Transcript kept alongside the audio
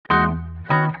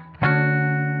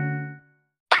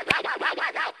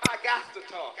got to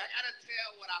talk. I got to tell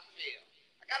what I feel.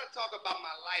 I got to talk about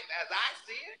my life as I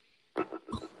see it.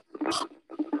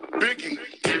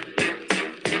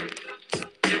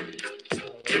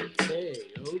 Okay,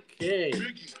 okay.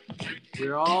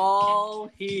 We're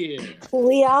all here.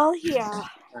 We all here.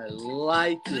 I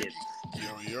like it.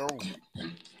 Yo.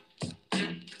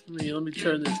 Let me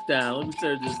turn this down. Let me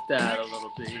turn this down a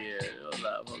little bit here. Hold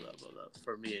up.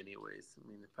 For me, anyways. I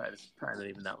mean, it's probably not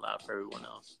even that loud for everyone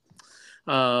else.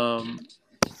 All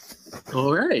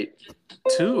right.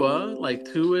 Two,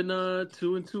 like two in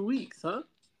 2 weeks, huh?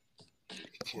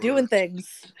 Doing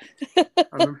things.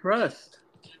 I'm impressed.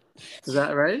 Is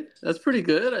that right? That's pretty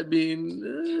good. I mean,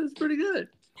 it's pretty good.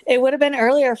 It would have been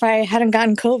earlier if I hadn't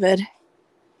gotten COVID.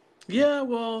 Yeah,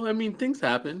 well, I mean, things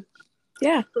happen.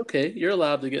 Yeah. Okay, you're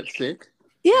allowed to get sick.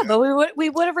 Yeah, but we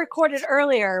would have recorded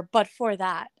earlier, but for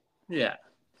that. Yeah.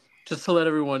 Just to let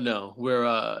everyone know,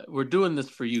 we're doing this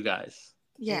for you guys.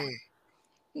 Yeah.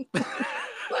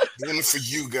 Doing it for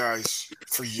you guys.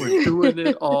 For you. We're doing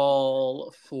it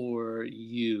all for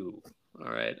you.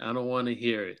 All right. I don't want to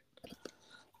hear it.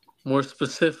 More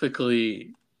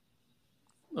specifically,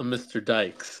 Mr.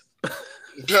 Dykes.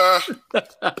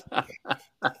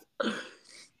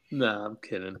 Nah, I'm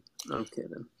kidding. I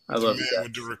love you guys.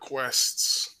 With the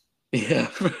requests. Yeah.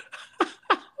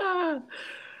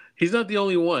 He's not the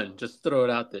only one. Just throw it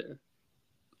out there.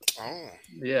 Oh.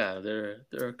 Yeah, there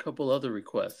are a couple other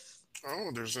requests.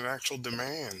 Oh, there's an actual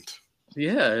demand.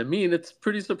 Yeah, I mean it's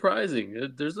pretty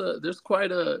surprising. There's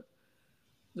quite a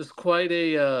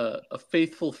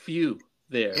faithful few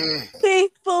there.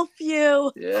 Faithful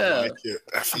few. Yeah. I like it.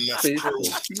 Faithful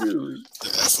few. The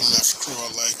FNF crew, I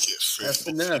like it.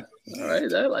 Faithful FNF. All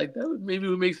right, I like that. Maybe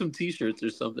we make some T-shirts or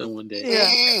something one day.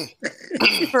 Yeah.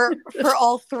 for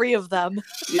all three of them.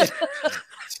 Yeah.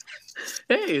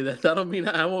 Hey, that don't mean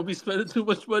I won't be spending too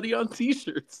much money on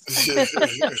T-shirts.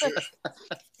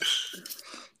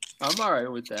 I'm all right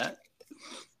with that.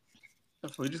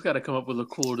 We just got to come up with a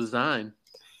cool design.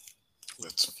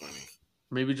 That's funny.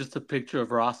 Maybe just a picture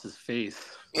of Ross's face.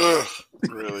 Ugh,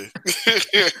 really?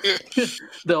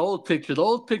 The old picture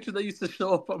that used to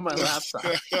show up on my laptop.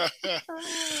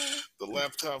 The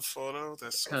laptop photo?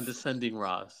 That's so condescending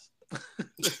Ross.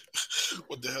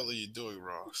 What the hell are you doing,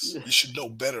 Ross? You should know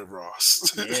better,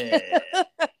 Ross. Yeah.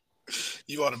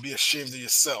 You ought to be ashamed of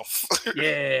yourself.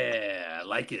 Yeah, I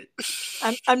like it.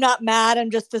 I'm not mad. I'm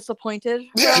just disappointed.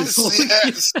 Yes.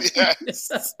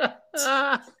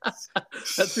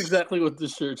 That's exactly what the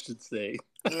shirt should say.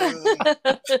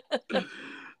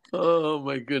 Oh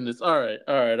my goodness! All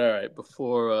right.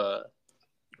 Before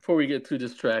we get too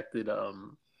distracted,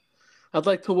 I'd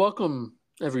like to welcome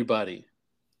everybody,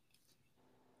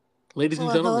 ladies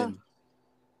and gentlemen,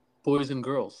 boys and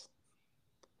girls,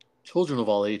 children of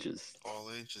all ages.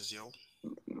 All ages, yo.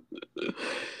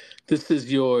 This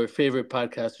is your favorite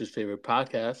podcaster's favorite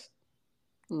podcast.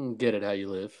 Get it how you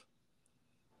live.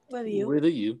 With you. With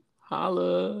you.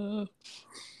 Holla.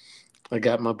 I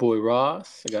got my boy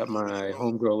Ross. I got my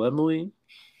homegirl Emily.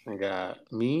 I got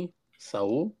me,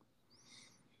 Saul.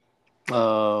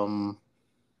 Yeah,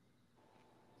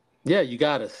 you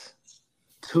got us.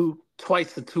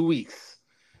 Twice in 2 weeks.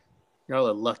 Y'all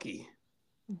are lucky.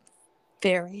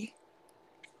 Very.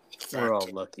 We're all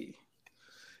lucky.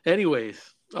 Anyways,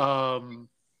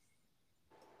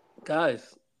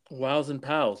 guys, wows and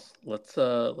pals, let's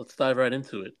dive right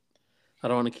into it. I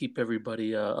don't want to keep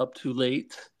everybody up too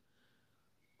late.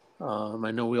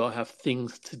 I know we all have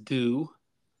things to do.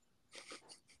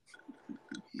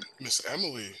 Miss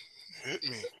Emily, hit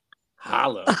me.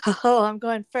 Holla. Oh, I'm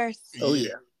going first. Oh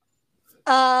yeah.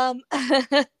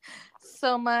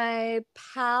 So my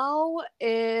POW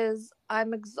is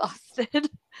I'm exhausted.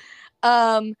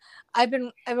 I've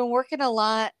been working a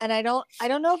lot, and I don't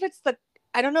know if it's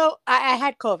I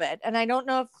had COVID, and I don't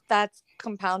know if that's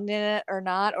compounding it or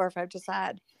not, or if I've just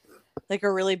had like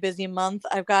a really busy month.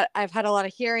 I've had a lot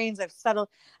of hearings. I've settled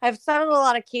a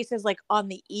lot of cases like on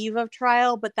the eve of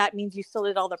trial, but that means you still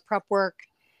did all the prep work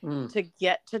to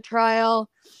get to trial.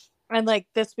 And like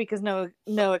this week is no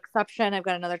exception. I've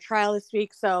got another trial this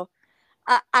week. So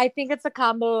I think it's a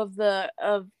combo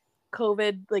of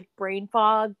COVID, like brain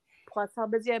fog, plus how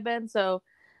busy I've been. So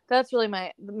that's really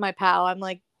my POW. I'm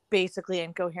like basically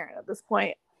incoherent at this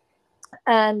point.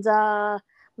 And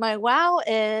my wow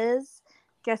is,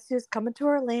 guess who's coming to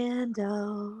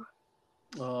Orlando?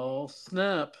 Oh,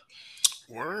 snap.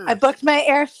 Word. I booked my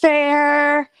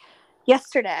airfare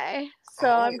yesterday. So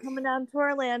I'm coming down to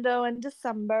Orlando in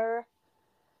December.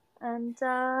 And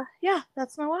yeah,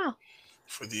 that's my wow.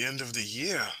 For the end of the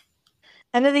year.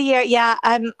 End of the year, yeah.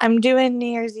 I'm doing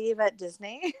New Year's Eve at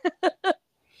Disney.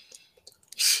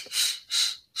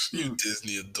 You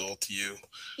Disney adult, you.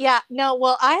 Yeah, no,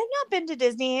 well, I have not been to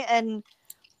Disney in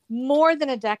more than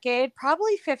a decade,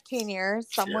 probably 15 years,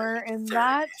 Yeah, somewhere in fair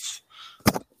that. enough.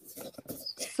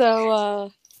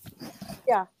 So,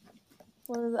 yeah,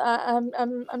 well,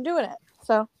 I'm doing it.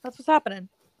 So that's what's happening.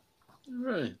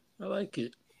 All right. I like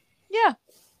it. Yeah,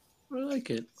 I like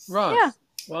it. yeah. Ross,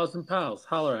 Wows and Pals,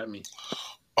 holler at me.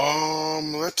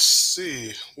 Let's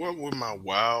see. What would my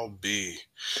wow be?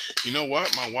 You know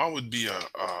what? My wow would be a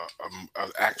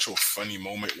actual funny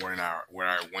moment where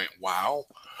I went wow.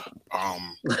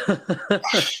 Um,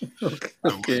 Okay. I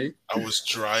was Okay. I was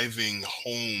driving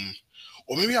home,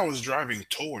 or maybe I was driving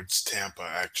towards Tampa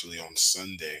actually on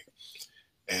Sunday,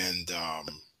 and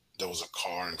there was a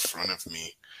car in front of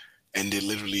me, and they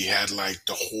literally had like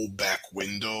the whole back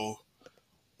window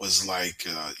was like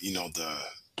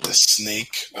the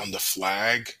snake on the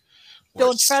flag where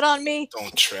Don't it's tread on me.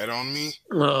 "Don't tread on me."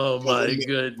 Oh But my what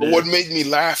goodness. made me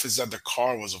laugh is that the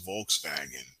car was a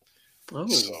Volkswagen.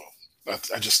 So Oh,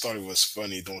 I just thought it was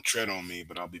funny. Don't tread on me,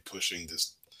 but I'll be pushing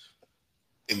this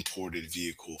imported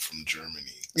vehicle from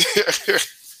Germany. is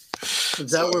so,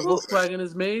 that I where Well, was like, Volkswagen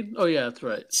is made? Oh yeah, that's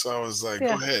right. so I was like, go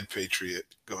yeah, ahead, Patriot.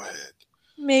 Go ahead.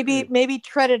 maybe Hey. maybe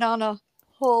treaded on a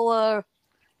whole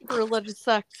religious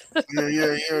sect.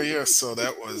 Yeah. So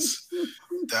that was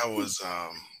that was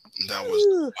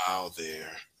the wow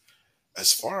there.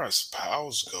 As far as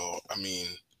pals go, I mean,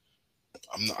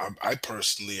 I'm not, I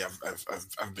personally,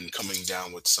 I've been coming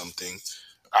down with something.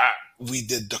 I We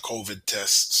did the COVID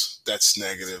tests. That's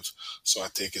negative, so I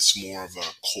think it's more of a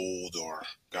cold or,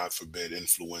 God forbid,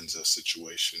 influenza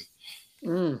situation.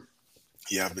 Mm,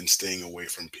 Yeah, I've been staying away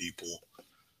from people.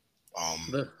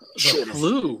 the Short of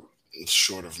flu.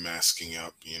 masking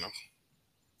up.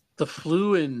 The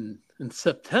flu in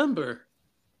September.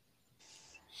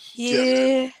 Yeah,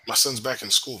 Yeah, my son's back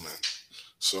in school, man.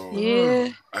 So Oh,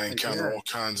 yeah. I I encounter guess.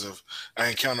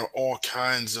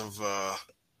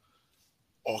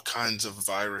 all kinds of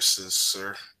viruses,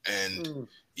 sir. And Mm.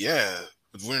 yeah,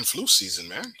 we're in flu season,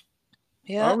 man.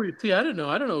 Yeah. Are we? See, I didn't know.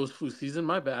 I didn't know it was flu season.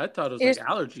 My bad. I thought it was You're, like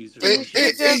allergies or It you some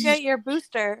should shit. go get your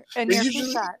booster and it your flu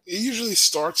usually shot. it usually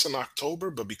starts in October,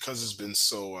 but because it's been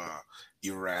so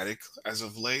erratic as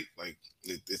of late, like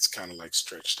it's kind of like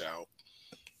stretched out.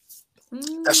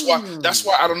 That's why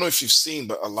Mm. I don't know if you've seen,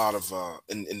 but a lot of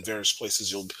in various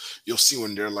places you'll see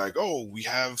when they're like, oh, we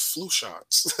have flu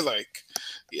shots. Like,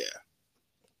 yeah,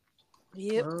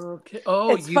 Yep. Okay.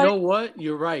 Oh, It's you funny. know what?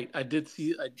 You're right. I did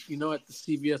see. At the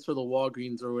CVS or the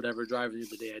Walgreens or whatever, driving the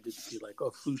other day, I did see like,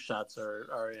 oh, flu shots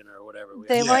are in or whatever. We have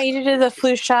They to yeah, want get you that. to do the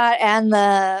flu shot and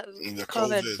the the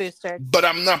COVID COVID. booster. But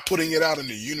I'm not putting it out in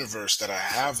the universe that I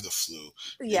have the flu.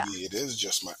 Yeah. Maybe it is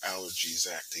just my allergies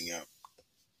acting up.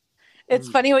 It's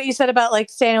Mm. funny what you said about like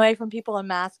staying away from people and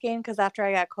masking because after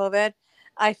I got COVID,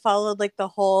 I followed like the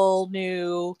whole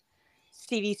new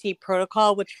CDC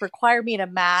protocol, which required me to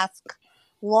mask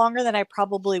longer than I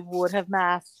probably would have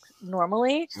masked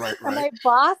normally. Right, And right. my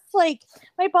boss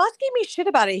gave me shit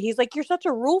about it. He's like, "You're such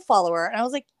a rule follower," and I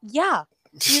was like, "Yeah."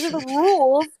 These are the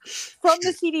rules from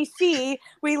the CDC.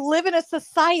 We live in a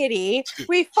society.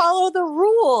 We follow the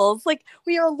rules. Like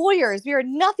we are lawyers. We are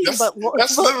nothing That's but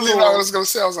that's but literally what I rules. was gonna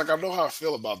say. I was like, I know how I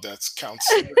feel about that,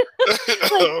 counselor.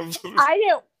 Like I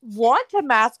didn't want to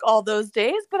mask all those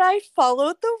days, but I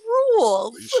followed the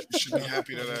rules. You should be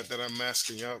happy that I'm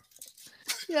masking up.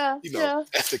 Yeah, yeah,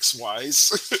 Ethics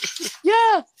wise.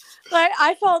 yeah. Like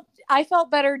I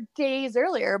felt better days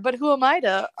earlier, but who am I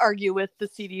to argue with the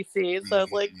CDC? So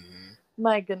it's like,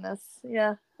 my goodness,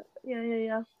 yeah,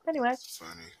 yeah. Anyway,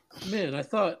 Funny. Man, I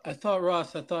thought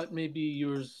Ross, I thought maybe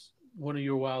one of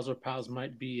your wows or pals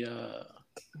might be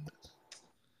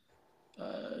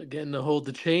getting to hold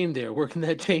the chain there, working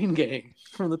that chain gang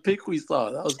from the pic we saw.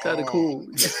 That was kind of Oh. cool.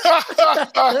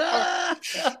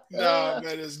 Nah,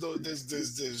 man. There's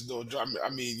no drama. I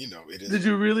mean, it is. Did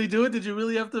you really do it? Did you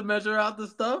really have to measure out the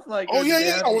stuff? Like, Oh or did yeah, they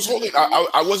yeah. have I you was do holding.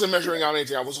 I wasn't measuring out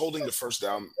anything. I was holding the first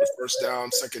down,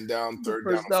 second down, the third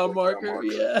down, first and down fourth down marker?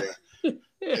 marker. Yeah.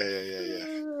 Yeah,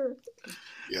 yeah.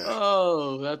 Yeah.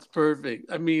 Oh, that's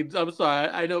perfect. I mean, I'm sorry.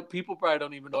 I know people probably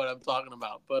don't even know what I'm talking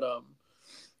about, but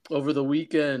over the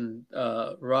weekend,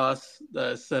 Ross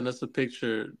sent us a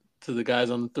picture to the guys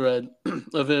on the thread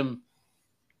of him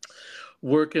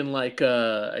working like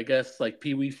I guess like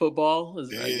pee wee football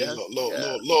is Yeah, I yeah, guess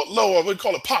yeah. low. We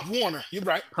call it Pop Warner. You're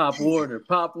right. Pop Warner.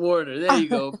 There you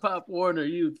go, Pop Warner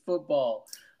youth football.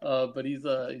 But he's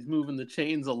moving the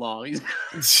chains along.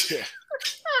 He's Yeah.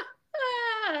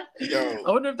 Yo,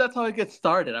 I wonder if that's how it gets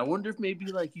started. I wonder if maybe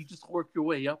like you just work your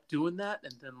way up doing that,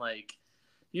 and then like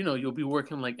you'll be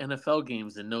working like NFL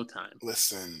games in no time.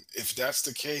 Listen, if that's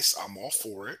the case, I'm all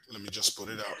for it. Let me just put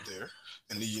it out there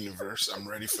in the universe. I'm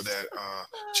ready for that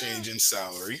change in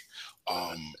salary.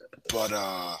 Um, but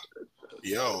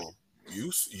yo,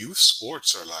 youth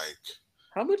sports are like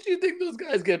How much do you think those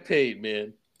guys get paid,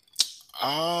 man?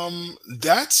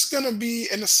 that's gonna be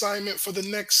an assignment for the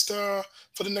next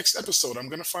episode. I'm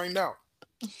gonna find out.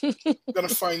 Gonna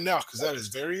find out because that is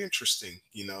very interesting,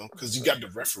 because you got the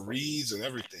referees and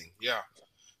everything. Yeah,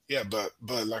 yeah, but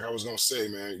like I was gonna say,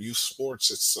 man, youth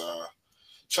sports. It's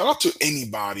shout out to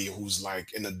anybody who's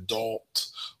like an adult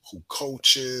who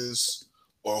coaches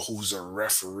or who's a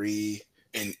referee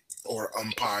and or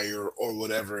umpire or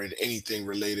whatever in anything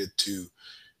related to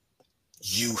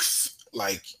youth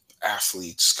like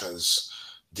athletes because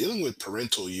dealing with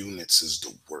parental units is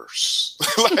the worst.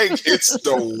 Like it's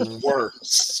the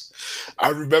worst. I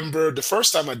remember the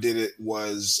first time I did it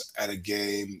was at a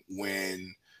game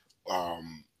when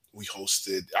we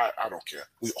hosted I don't care.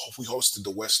 We hosted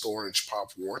the West Orange Pop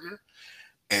Warner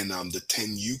and the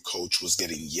 10U coach was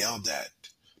getting yelled at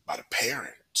by the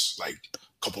parents, like a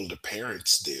couple of the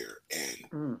parents there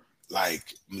and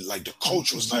like the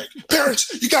coach was like,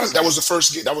 parents, you gotta. That was the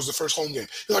first game. That was the first home game.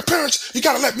 He's like, parents, you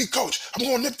gotta let me coach. I'm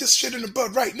gonna nip this shit in the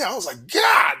bud right now. I was like,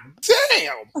 God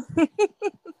damn,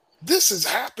 this is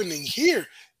happening here.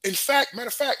 In fact, matter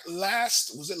of fact,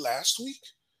 last week?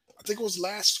 I think it was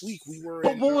last week. We were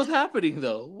But in. what was happening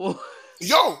though?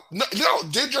 No,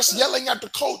 they're just yelling at the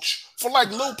coach for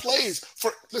like little plays.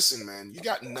 Listen, man, you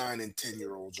got 9 and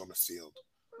 10-year-olds on the field,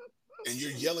 and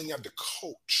you're yelling at the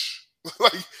coach.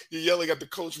 Like you're yelling at the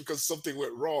coach because something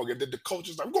went wrong, and then the coach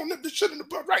is like, "I'm gonna nip this shit in the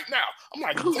bud right now." I'm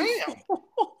like, "Damn!"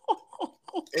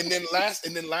 And then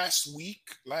last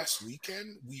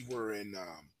weekend, we were in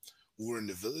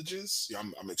the villages. Yeah,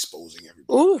 I'm exposing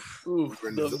everybody. Oof. We were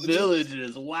in The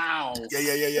villages. Wow.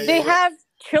 Yeah. They have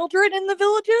children in the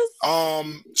villages?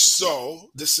 So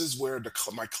this is where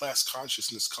my class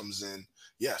consciousness comes in.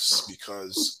 Yes,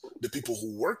 because the people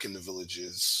who work in the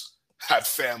villages have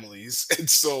families, and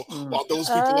so while those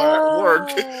people are at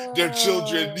work, their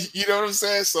children, you know what I'm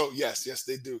saying? So yes,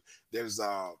 they do. There's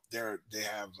they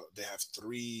have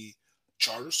 3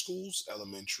 charter schools,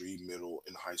 elementary, middle,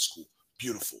 and high school.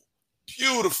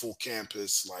 Beautiful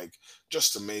campus, like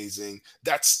just amazing.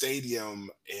 That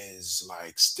stadium is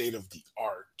like state of the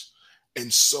art,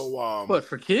 and so What,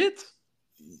 for kids?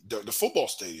 the football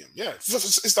stadium, yeah,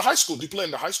 it's the high school. They play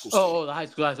in the high school stadium. Oh, the high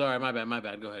school. Sorry, my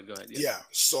bad. Go ahead. Yeah,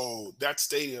 so that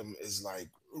stadium is like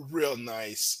real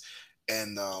nice.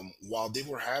 And while they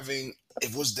were having,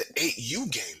 it was the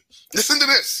 8U game. Listen to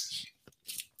this.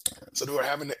 So they were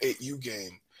having the 8U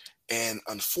game, and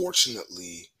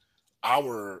unfortunately,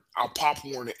 our Pop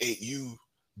Warner 8U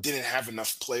didn't have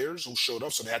enough players who showed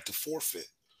up, so they had to forfeit.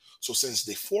 So since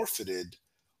they forfeited,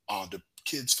 the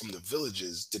kids from the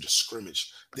villages did a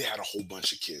scrimmage. They had a whole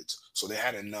bunch of kids, so they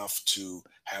had enough to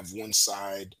have one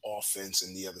side offense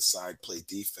and the other side play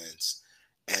defense.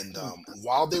 And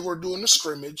while they were doing the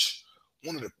scrimmage,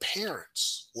 one of the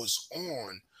parents was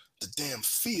on the damn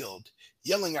field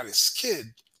yelling at his kid,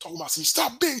 talking about some,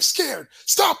 stop being scared,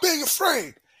 stop being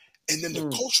afraid. And then the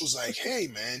coach was like, hey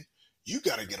man, you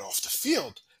gotta get off the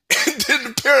field. And then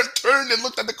the parent turned and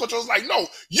looked at the coach and was like, no,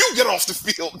 you get off the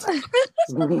field.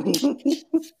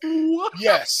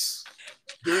 Yes.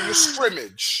 During the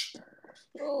scrimmage.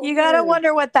 You gotta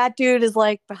wonder what that dude is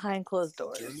like behind closed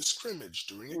doors. During the scrimmage,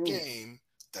 during a game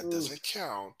that doesn't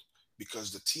count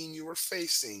because the team you were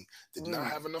facing did not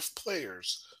have enough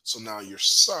players. So now your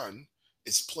son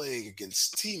is playing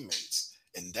against teammates.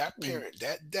 And that parent,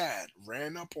 that dad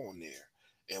ran up on there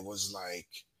and was like,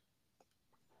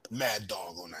 mad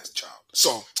dog on that child.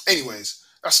 So, anyways,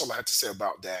 that's all I had to say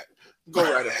about that. Go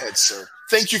right ahead, sir.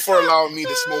 Thank you for allowing me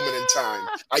this moment in time.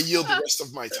 I yield the rest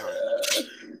of my time.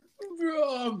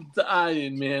 Bro, I'm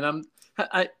dying, man.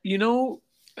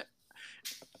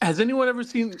 Has anyone ever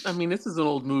seen? I mean, this is an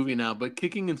old movie now, but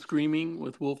Kicking and Screaming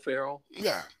with Will Ferrell.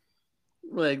 Yeah.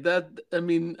 Like that. I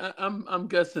mean, I'm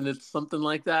guessing it's something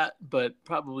like that, but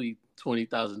probably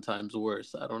 20,000 times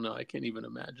worse. I don't know. I can't even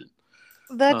imagine.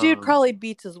 That dude probably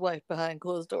beats his wife behind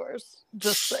closed doors.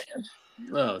 Just saying.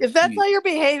 Oh, if that's how you're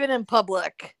behaving in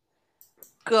public,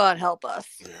 God help us.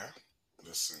 Yeah.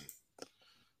 Listen.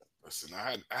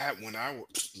 I had when I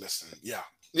listen. Yeah.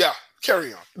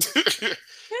 Carry on.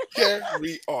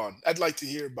 Carry on. I'd like to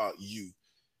hear about you,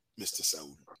 Mr.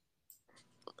 Saud.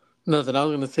 Nothing. I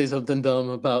was going to say something dumb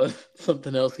about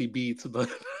something else he beats, but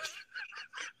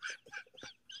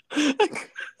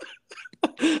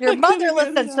your mother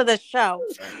listens to this show.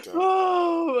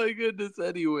 Oh my goodness.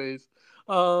 Anyways,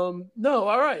 No,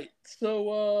 all right.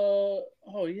 So,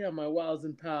 oh yeah, my wows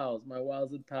and pals, my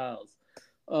wows and pals.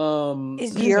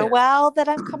 Is your Man. wow that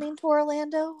I'm coming to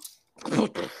Orlando? Girl,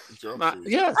 please.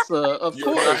 Yes, of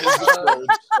You're not course. his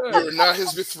betrothed. Sure. You're not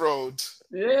his betrothed.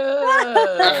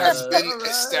 That has Yeah. been All right.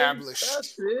 established.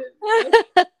 That's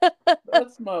it.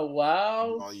 That's my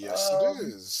wow. Oh, yes, it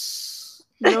is.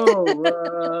 No,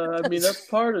 I mean that's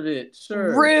part of it.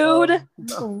 Sure. Rude.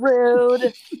 No.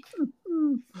 Rude.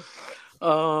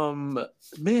 Um,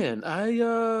 man,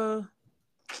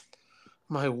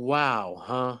 my wow,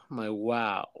 huh? My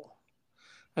wow.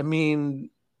 I mean,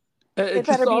 It it's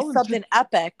better just be all in something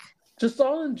epic. just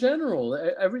all in general.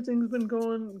 Everything's been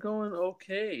going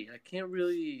okay. I can't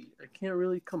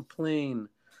really complain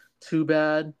too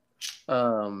bad.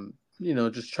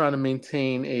 Just trying to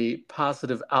maintain a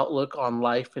positive outlook on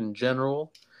life in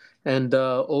general, and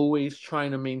always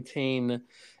trying to maintain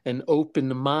an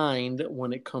open mind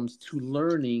when it comes to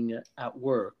learning at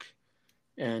work.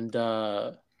 And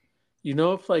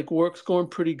if like work's going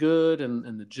pretty good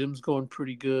and the gym's going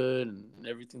pretty good and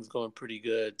everything's going pretty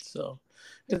good, so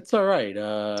it's all right.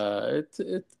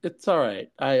 It's all right.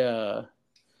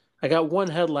 I got one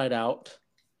headlight out.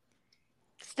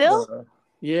 Still, Uh,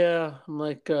 yeah, I'm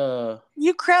like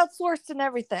you crowdsourced and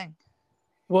everything.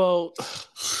 well,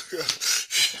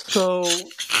 so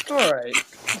all right.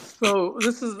 So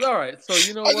this is all right. So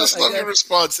you know I what? just I love your guess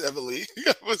response, Emily.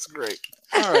 That was great.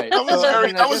 all right. That was So I very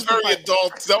mean, I guess if I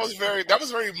adult. That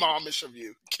was very momish of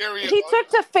you. Carry He on. took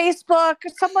to Facebook.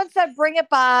 Someone said, "Bring it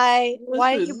by."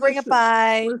 Why didn't you bring it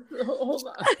by? hold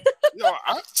on.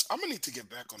 I'm gonna need to get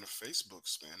back on the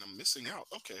Facebooks, man. I'm missing out.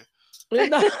 Okay.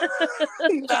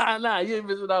 Nah, nah, you ain't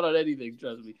missing out on anything.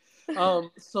 Trust me.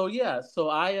 So yeah, so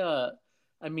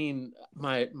I mean,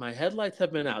 my headlights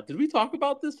have been out. Did we talk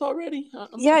about this already? I'm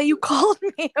Yeah, not you sure. called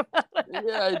me about it.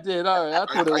 Yeah, I did. All right,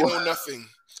 that's I what it was. know nothing.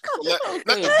 So let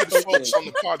Okay, the good okay. folks on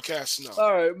the podcast know.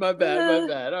 All right, my bad, my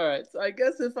bad. All right, so I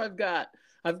guess if I've got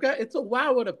it's a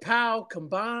wow and a pow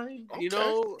combined, Okay.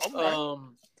 All right.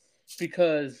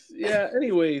 because yeah.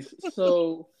 Anyways,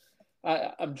 so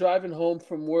I'm driving home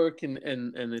from work and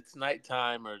it's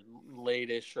nighttime or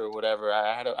late-ish or whatever.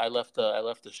 I left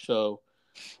a show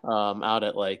out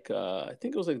at like I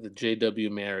think it was like the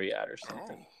JW Marriott or Oh,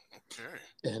 something. okay.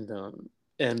 And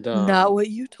and Not what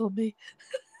you told me.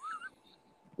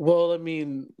 well, I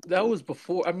mean that was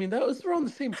before. I mean that was around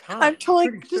the same time. I'm totally.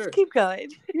 Pretty Just sure. keep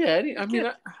going. Yeah.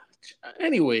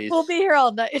 Anyways. We'll be here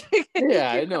all night.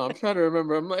 Yeah, I know. I'm trying to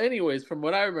remember. Anyways, from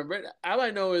what I remember, all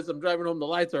I know is I'm driving home. The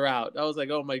lights are out. I was like,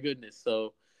 oh my goodness.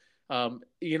 So, I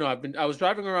was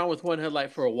driving around with one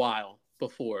headlight for a while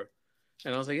before,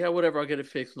 and I was like, yeah, whatever. I'll get it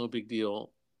fixed. No big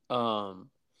deal. Um,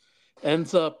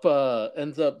 ends up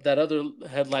that other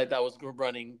headlight that was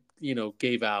running,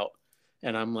 gave out,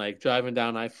 and I'm like driving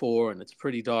down I-4, and it's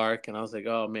pretty dark, and I was like,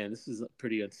 oh man, this is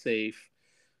pretty unsafe.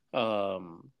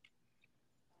 Um,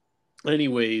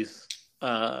 anyways,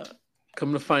 uh,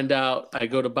 come to find out, I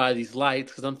go to buy these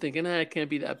lights because I'm thinking, it can't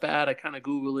be that bad. I kind of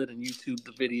Google it and YouTube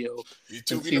the video and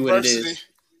YouTube see what it University. is.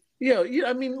 Yeah.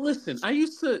 I mean, listen, I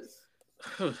used to,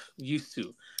 used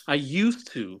to, I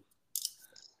used to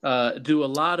do a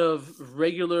lot of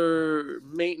regular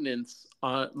maintenance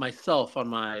on myself on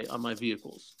my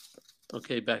vehicles.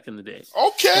 Okay, back in the day,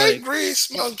 Okay, like,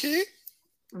 Grease Monkey.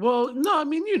 well, no, I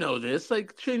mean, you know this.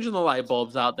 Like changing the light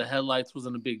bulbs out, the headlights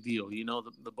wasn't a big deal.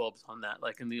 The bulbs on that,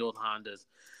 like in the old Hondas.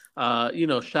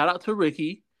 Shout out to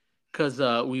Ricky, because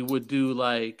we would do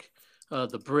like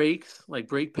the brakes, like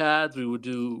brake pads. We would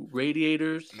do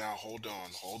radiators. Now hold on.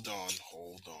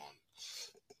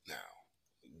 Now,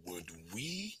 would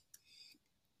we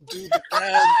do the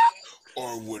pads,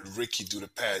 or would Ricky do the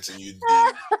pads and you'd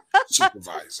be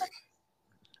supervising?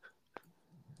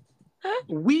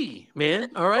 We, man,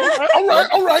 all right.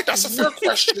 All right. That's a fair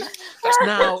question. That's a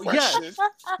fair Now, question. yes,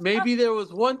 maybe there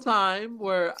was one time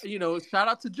where shout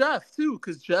out to Jeff too,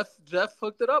 because Jeff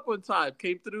hooked it up one time,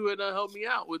 came through and helped me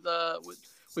out with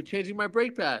changing my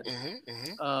brake pads.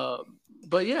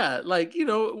 But yeah, like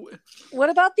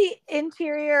What about the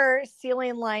interior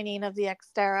ceiling lining of the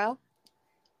Xterra?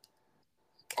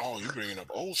 Oh, you bringing up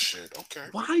old shit? Okay.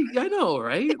 why? I know,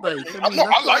 right? Like, I mean,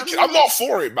 I like it. I'm all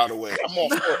for it. By the way, I'm all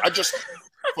for it. I just,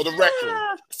 for the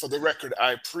record,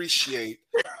 I appreciate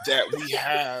that we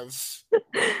have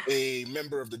a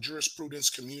member of the jurisprudence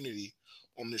community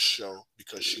on this show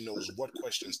because she knows what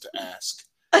questions to ask.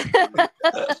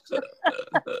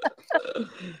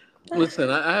 Listen,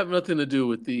 I have nothing to do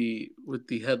with the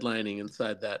headlining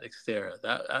inside that Xterra.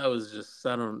 That I was just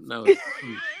I don't know.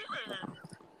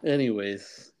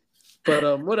 Anyways,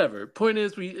 but whatever. Point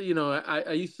is,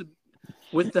 I used to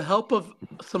with the help of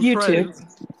some YouTube. friends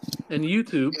and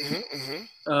YouTube,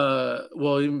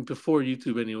 well, even before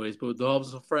YouTube, anyways, but with the help of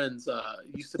some friends,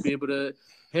 used to be able to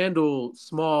handle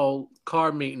small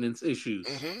car maintenance issues.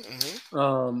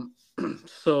 Um,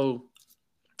 so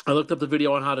I looked up the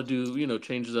video on how to do,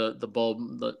 change the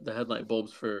bulb, the headlight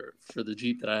bulbs for the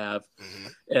Jeep that I have,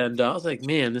 and I was like,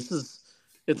 man,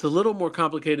 it's a little more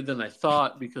complicated than I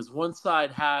thought because one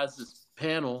side has this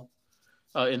panel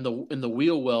in the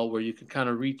wheel well where you can kind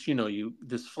of reach,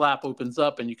 this flap opens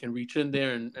up and you can reach in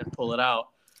there and pull it out.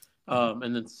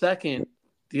 And then second,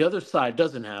 the other side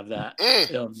doesn't have that.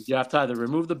 You have to either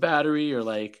remove the battery or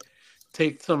like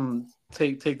take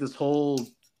this whole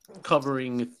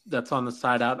covering that's on the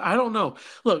side out. I don't know.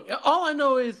 Look, all I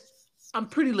know is I'm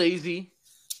pretty lazy,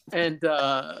 and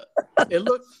it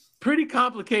looked pretty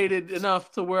complicated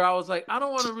enough to where I was like, I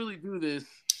don't want to really do this.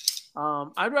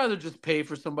 I'd rather just pay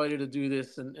for somebody to do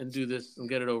this and do this and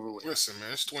get it over with. Listen,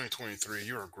 man, it's 2023.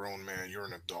 You're a grown man. You're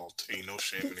an adult. Ain't no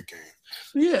shame in the game.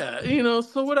 Yeah,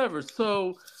 so whatever.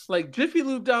 So like Jiffy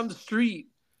Lube down the street,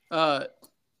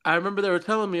 I remember they were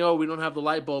telling me, oh, we don't have the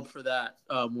light bulb for that.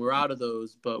 We're out of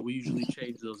those, but we usually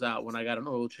change those out when I got an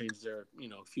oil change there,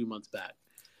 a few months back.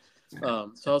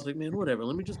 So I was like, man, whatever.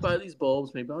 Let me just buy these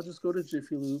bulbs. Maybe I'll just go to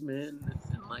Jiffy Lube, man.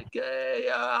 And like, hey,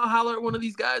 I'll holler at one of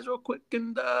these guys real quick.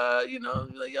 And, be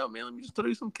like, yo, man, let me just throw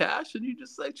you some cash. And you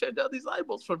just like check out these light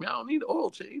bulbs for me. I don't need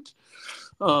oil change.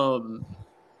 So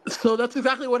that's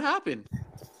exactly what happened.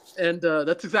 And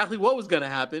that's exactly what was going to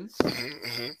happen.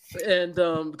 And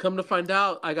come to find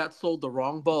out, I got sold the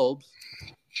wrong bulbs.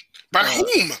 By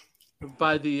whom?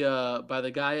 By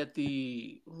the guy at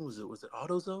the, what was it? Was it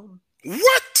AutoZone?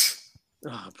 What?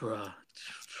 Oh, bruh.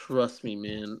 Trust me,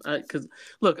 man. Because,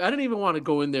 look, I didn't even want to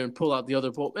go in there and pull out the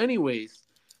other bulb. Anyways,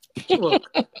 look.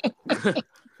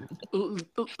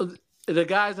 The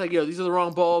guy's like, yo, these are the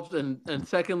wrong bulbs. And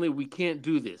secondly, we can't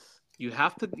do this. You're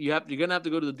gonna have to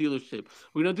go to the dealership.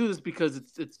 We're gonna do this because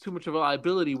it's too much of a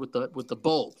liability with the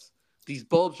bulbs. These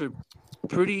bulbs are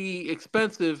pretty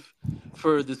expensive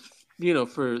for this,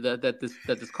 for that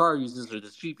this car uses or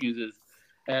this Jeep uses,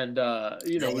 and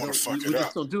we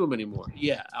just don't do them anymore.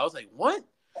 Yeah, I was like, what?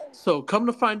 So come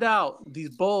to find out, these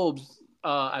bulbs,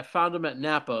 I found them at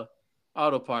Napa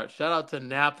Auto Parts. Shout out to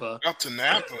Napa. Out to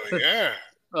Napa, yeah.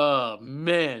 Oh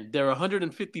man, they're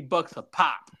 $150 a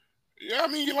pop. Yeah, I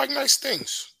mean, you like nice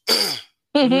things.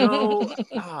 No,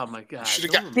 oh my god!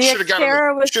 Should have got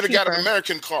an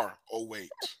American car. Oh wait,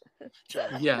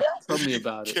 yeah, tell me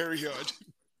about it. Carry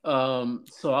on.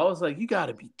 So I was like, you got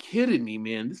to be kidding me,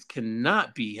 man! This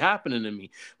cannot be happening to me.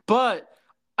 But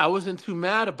I wasn't too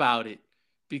mad about it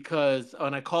because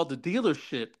when I called the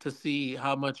dealership to see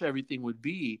how much everything would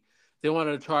be, they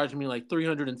wanted to charge me like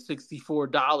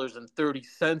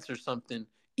 $364.30 or something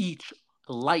each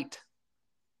light.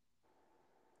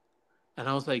 And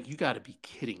I was like, you got to be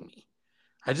kidding me.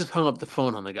 I just hung up the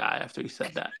phone on the guy after he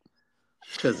said that.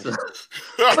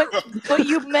 But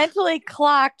you mentally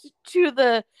clocked to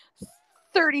the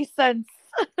 30 cents.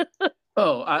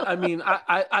 I mean,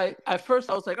 I at first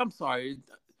I was like, I'm sorry.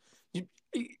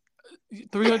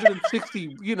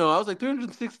 360, I was like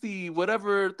 360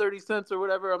 whatever 30 cents or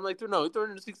whatever. I'm like, no,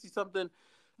 360 something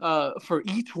for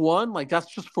each one. Like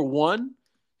that's just for one.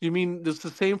 You mean it's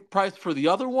the same price for the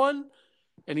other one?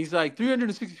 And he's like,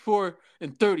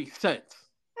 364.30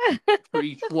 for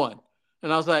each one.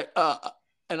 And I was like,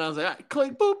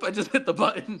 click, boop. I just hit the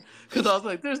button because I was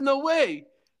like, there's no way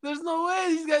these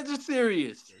guys are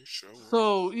serious. Sure.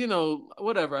 So,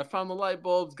 whatever. I found the light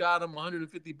bulbs, got them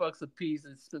 $150 a piece,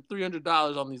 and spent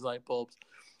 $300 on these light bulbs.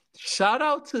 Shout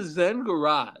out to Zen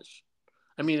Garage.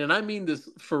 I mean, and I mean this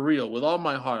for real, with all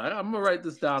my heart. I'm going to write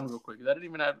this down real quick. I didn't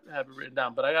even have it written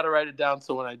down, but I got to write it down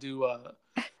so when I do...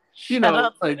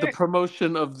 like the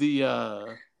promotion of the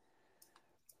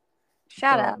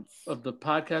shout outs of the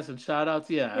podcast and shout outs.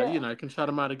 Yeah, I can shout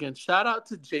them out again. Shout out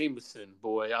to Jameson,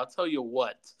 boy. I'll tell you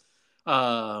what.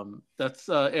 That's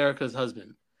Erica's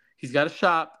husband. He's got a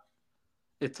shop.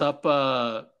 It's up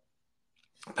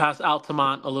past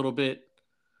Altamont a little bit.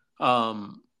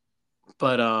 Hooked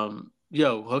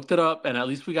it up, and at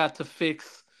least we got to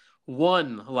fix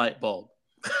one light bulb.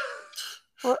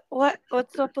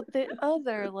 What's up with the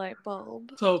other light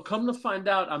bulb? So come to find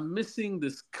out, I'm missing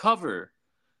this cover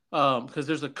because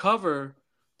there's a cover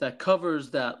that covers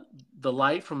the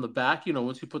light from the back.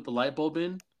 Once you put the light bulb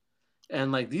in,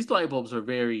 and like these light bulbs are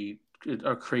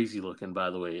crazy looking.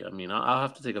 By the way, I mean I'll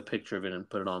have to take a picture of it and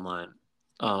put it online.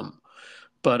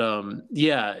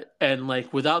 Yeah, and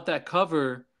like without that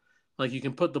cover, like you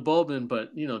can put the bulb in,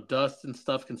 but dust and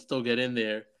stuff can still get in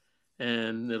there.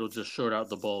 And it'll just short out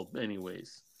the bulb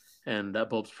anyways. and that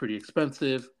bulb's pretty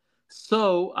expensive.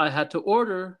 So I had to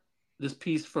order this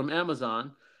piece from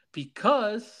Amazon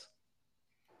because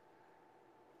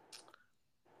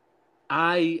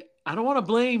I don't want to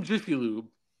blame Jiffy Lube,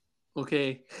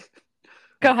 okay?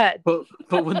 Go ahead. But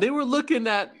when they were looking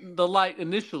at the light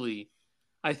initially,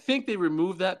 I think they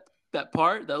removed that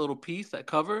part, that little piece, that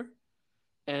cover,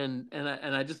 and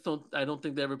I just don't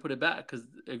think they ever put it back because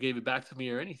they gave it back to me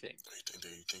or anything. Do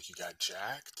you think you got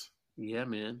jacked, Yeah,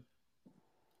 man.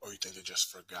 or you think they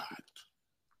just forgot?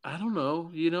 I don't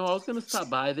know. I was gonna stop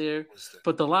by there, Was that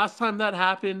but the last time that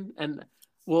happened, and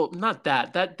well, not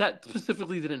that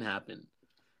specifically didn't happen,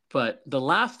 but the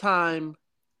last time,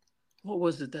 what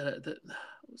was it that it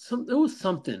was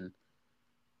something.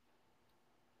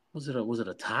 Was it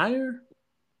a tire,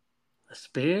 a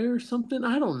spare, or something?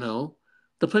 I don't know.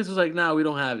 The place was like, "Nah, we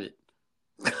don't have it,"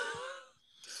 and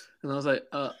I was like,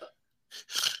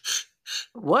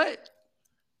 what?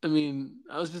 I mean,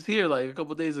 I was just here like a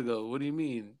couple days ago. What do you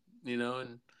mean?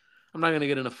 And I'm not gonna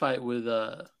get in a fight with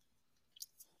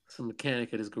some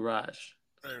mechanic at his garage.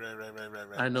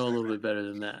 right, I know a little bit better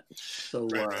than that. So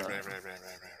right.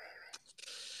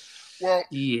 Well,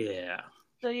 yeah.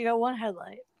 So you got one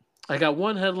headlight. I got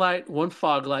one headlight, one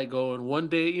fog light going, one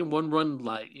day and one run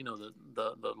light.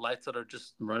 The lights that are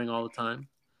just running all the time.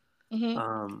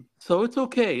 So it's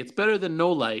okay. It's better than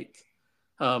no light.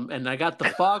 And I got the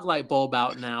fog light bulb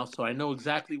out now, so I know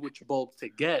exactly which bulb to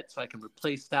get, so I can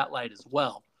replace that light as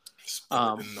well. it's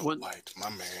better than no light, my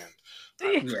man.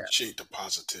 I appreciate the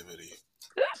positivity.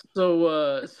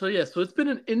 So yeah, so it's been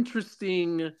an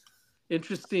interesting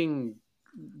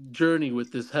journey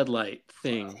with this headlight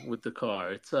thing with the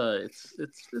car. It's a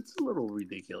little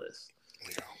ridiculous.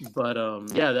 Yeah. But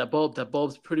yeah, that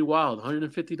bulb's pretty wild.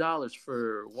 $150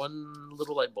 for one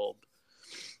little light bulb.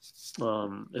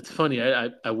 It's funny.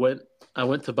 I went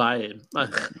to buy it. I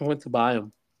went to buy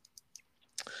them,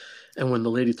 and when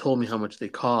the lady told me how much they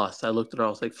cost, I looked at her. I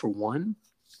was like, "For one?"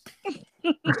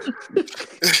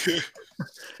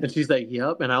 And she's like,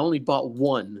 "Yep." And I only bought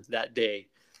one that day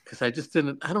because I just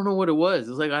didn't. I don't know what it was.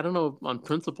 It was like, I don't know, on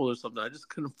principle or something. I just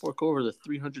couldn't fork over the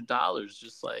 $300.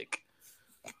 Just like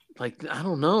I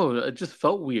don't know. It just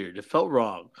felt weird. It felt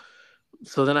wrong.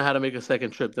 So then I had to make a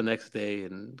second trip the next day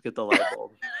and get the light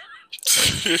bulb.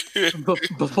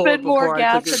 Spend more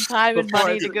gas and time and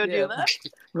money to go do that.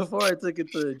 Before I took it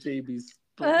to JB's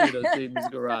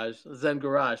garage, Zen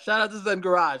Garage. Shout out to Zen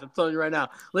Garage. I'm telling you right now.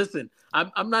 Listen,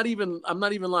 I'm not even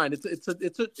lying. It's a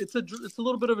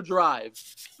little bit of a drive,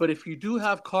 but if you do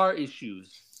have car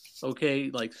issues,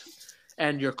 okay,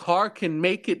 and your car can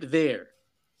make it there,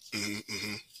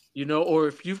 or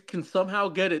if you can somehow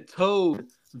get it towed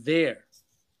there,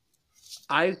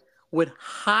 I would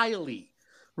highly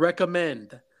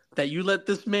recommend that you let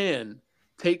this man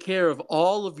take care of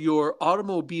all of your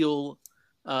automobile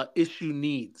issue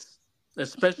needs,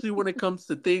 especially when it comes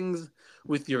to things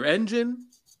with your engine,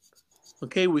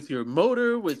 okay, with your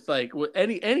motor, with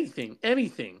anything.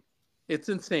 It's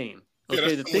insane. Okay,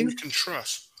 yeah, the things things you can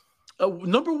trust.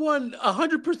 Number one,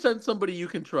 100% somebody you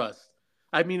can trust.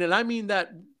 I mean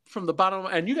that from the bottom.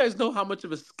 And you guys know how much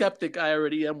of a skeptic I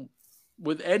already am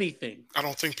with anything. I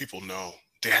don't think people know.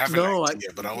 They have an idea,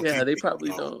 but I don't think they probably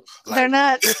don't. They're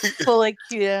not fully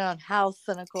cued in on how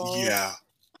cynical. Yeah.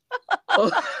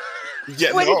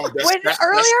 Yeah, when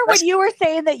you were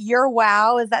saying that your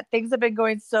wow is that things have been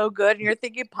going so good and you're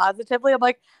thinking positively, I'm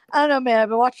like, I don't know, man. I've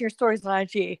been watching your stories on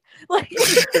IG. Like,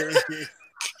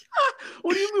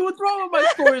 what do you mean? What's wrong with my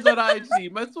stories on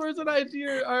IG? My stories on IG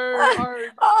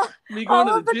are me going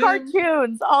to the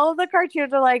gym. All of the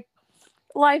cartoons are like,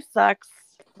 life sucks.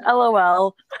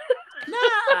 LOL.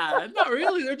 Nah, not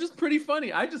really. They're just pretty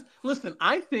funny. Listen.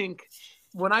 I think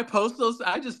when I post those,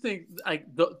 I just think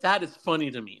that is funny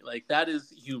to me. Like, that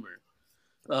is humor.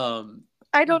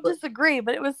 I don't disagree,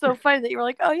 but it was so funny that you were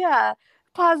like, "Oh yeah,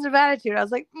 positive attitude." I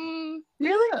was like, "Really?"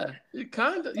 Yeah, it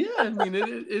kind of. Yeah, I mean,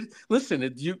 it. Listen,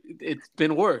 it's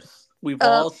been worse. We've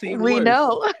all seen. We worse.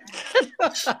 know.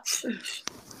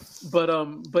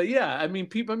 But yeah, I mean,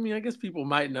 people. I mean, I guess people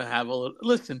might not have a little.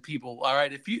 Listen, people. All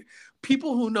right,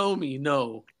 people who know me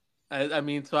know. I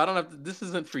mean, so I don't have to. This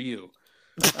isn't for you.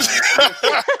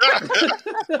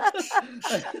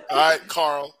 All right,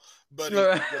 Carl, buddy,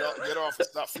 get off.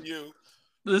 It's not for you.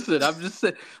 Listen, I'm just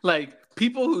saying, like,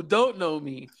 people who don't know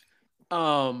me,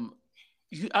 I'll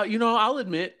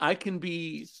admit I can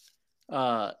be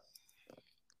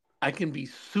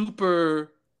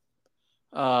super.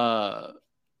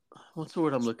 What's the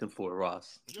word I'm looking for,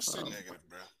 Ross? Just say negative,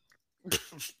 bro.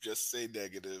 Just say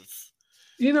negative.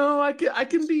 I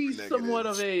can be negative. Somewhat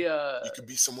of a. You can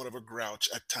be somewhat of a grouch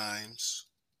at times.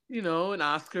 an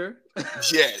Oscar.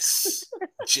 Yes.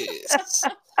 Yes.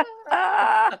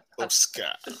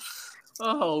 Oscar.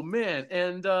 Oh man,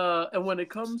 and when it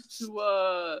comes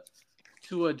to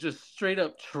just straight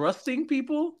up trusting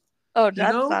people, Oh, you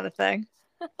that's know, not a thing.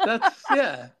 that's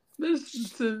yeah,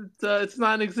 it's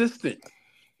non-existent.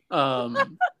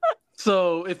 Um,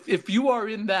 so if you are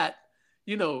in that,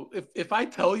 if I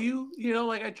tell you,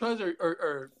 like I trust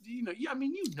or yeah, I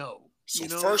mean, So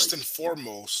first like and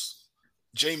foremost,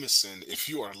 Jameson, if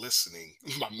you are listening,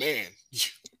 my man,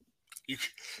 you,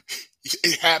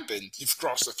 it happened. You've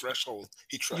crossed the threshold.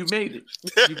 He you trusts made you.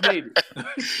 it, you made it.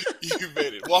 You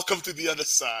made it. Welcome to the other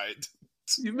side.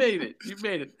 You made it. You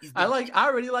made it. You've I been. like. I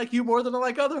already like you more than I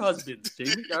like other husbands,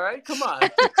 Jamie. All right, come on.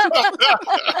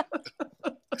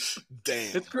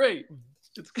 Damn. It's great.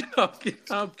 It's. I'm kidding.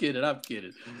 I'm kidding. I'm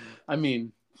kidding. I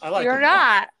mean, I like You're them all.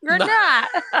 not. You're No. not.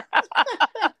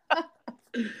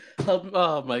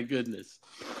 Oh my goodness.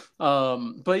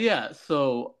 But yeah.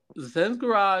 So Zen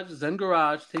Garage.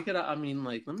 Take it out. I mean,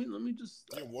 like, let me just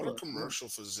Yeah, what a look. commercial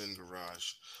for Zen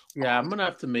Garage. Yeah, I'm gonna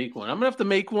have to make one. I'm gonna have to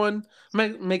make one.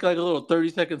 Make like a little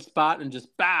 30-second spot and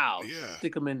just bow, Yeah,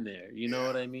 stick them in there. You know yeah.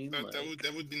 what I mean?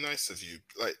 That would be nice of you.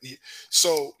 Like,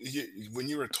 so when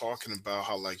you were talking about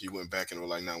how like you went back and were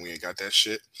like, "No, we ain't got that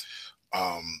shit."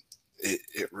 Um,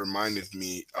 it reminded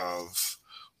me of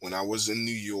when I was in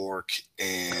New York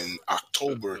in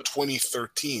October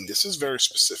 2013. This is very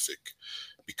specific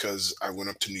because I went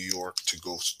up to New York to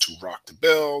go to Rock the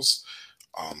Bells.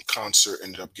 Concert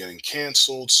ended up getting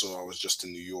canceled, so I was just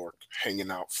in New York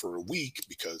hanging out for a week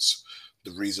because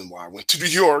the reason why I went to New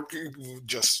York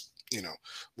just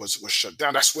was shut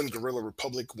down. That's when Gorilla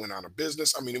Republic went out of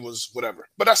business. I mean, it was whatever,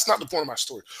 but that's not the point of my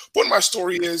story. Point of my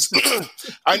story is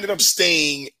I ended up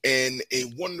staying in a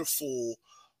wonderful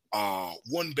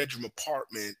one-bedroom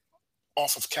apartment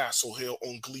off of Castle Hill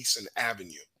on Gleason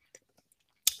Avenue,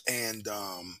 and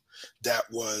that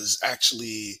was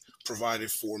actually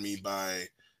provided for me by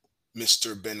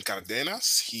Mr. Ben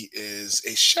Cardenas. He is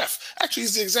a chef. Actually,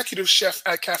 he's the executive chef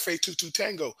at Cafe Tutu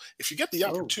Tango. If you get the Oh,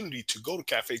 opportunity to go to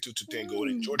Cafe Tutu Tango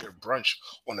and enjoy Mm. their brunch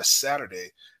on a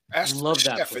Saturday, ask for the love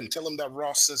that chef and place. tell him that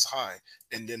Ross says hi,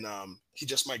 and then he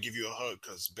just might give you a hug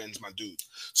because Ben's my dude.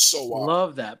 So,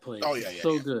 Love that oh place. yeah, It's yeah,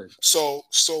 so yeah. good.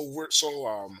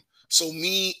 So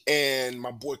me and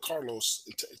my boy Carlos,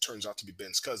 it turns out to be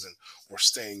Ben's cousin, were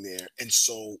staying there, and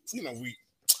so we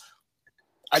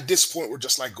at this point we're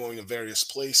just like going to various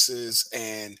places,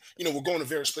 and we're going to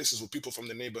various places with people from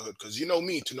the neighborhood because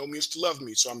me, to know me is to love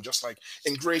me, so I'm just like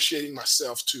ingratiating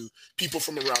myself to people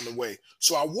from around the way.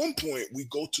 So at one point we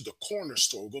go to the corner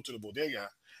store, we go to the bodega,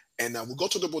 and we go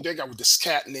to the bodega with this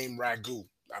cat named Ragu.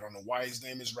 I don't know why his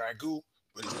name is Ragu,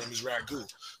 but his name is Ragu.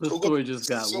 The So we go, story just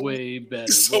got so, way better,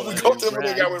 so we boy. go to the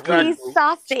bodega with Ragu. He's Ragu.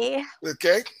 saucy.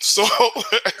 Okay, so so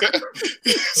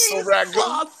He's Ragu.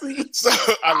 saucy. So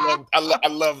I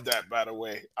love that. By the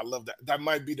way, I love that. That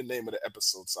might be the name of the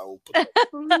episode. So I will put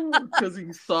that. Because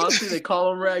he's saucy. They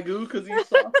call him Ragu because he's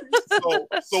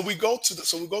saucy. So we go to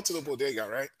the bodega,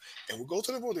 right? And we go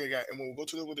to the bodega, and when we go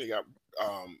to the bodega,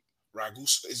 Ragu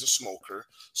is a smoker.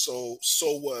 So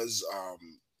was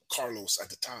Carlos at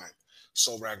the time.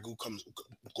 So Ragu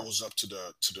goes up to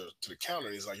the counter.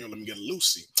 And he's like, "Yo, let me get a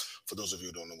Lucy." For those of you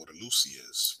who don't know what a Lucy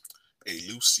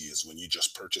is, when you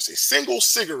just purchase a single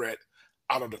cigarette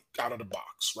out of the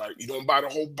box, right? You don't buy the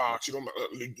whole box. You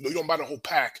don't buy the whole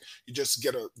pack. You just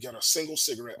get a single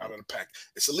cigarette out of the pack.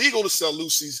 It's illegal to sell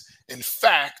Lucy's. In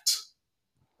fact,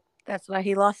 That's why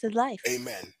he lost his life.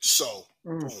 amen. So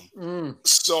boom.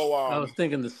 I was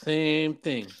thinking the same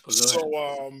thing. But go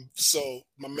ahead. So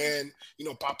my man,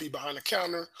 Poppy behind the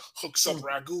counter hooks up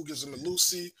Ragu, gives him a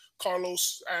Lucy.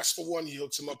 Carlos asks for one, he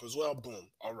hooks him up as well. Boom.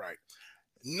 All right.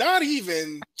 Not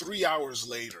even 3 hours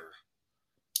later,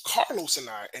 Carlos and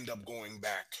I end up going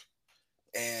back,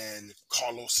 and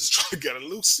Carlos is trying to get a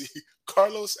Lucy.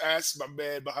 Carlos asks my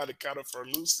man behind the counter for a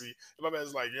Lucy, and my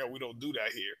man's like, "Yeah, we don't do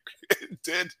that here."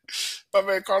 Then my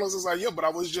man Carlos is like, "Yeah, but I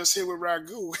was just here with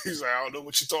Ragu." He's like, "I don't know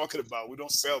what you're talking about. We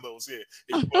don't sell those here.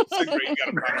 If you want a cigarette, you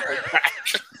gotta buy the whole pack."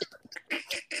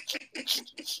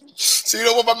 So you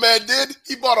know what my man did?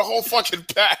 He bought a whole fucking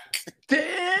pack.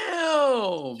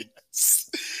 Damn. Yes.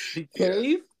 He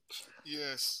caved?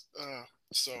 Yes.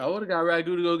 So I would have got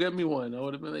Ragu to go get me one. I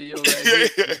would have been like, "Yo,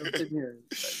 Ragu, I'm sitting here."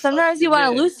 Like, Sometimes you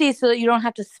want a Lucy so that you don't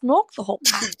have to smoke the whole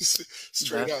pack.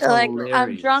 straight That's up. So like, hilarious.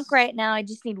 I'm drunk right now. I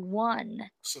just need one.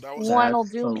 So that was One will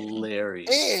That's do me. hilarious.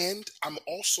 And I'm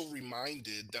also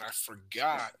reminded that I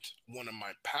forgot one of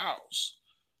my pals.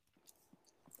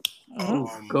 Ooh,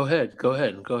 go ahead,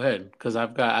 because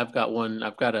I've got one.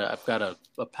 I've got a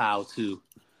pal too.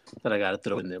 that I got to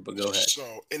throw in there. But go ahead.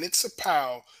 So, and it's a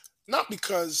pal, not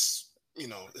because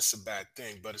it's a bad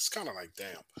thing, but it's kind of like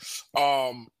damn.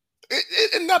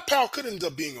 And that pal could end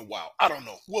up being a wow. I don't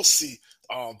know. We'll see.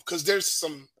 Because there's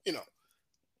some,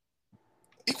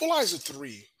 Equalizer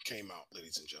 3 came out,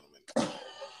 ladies and gentlemen.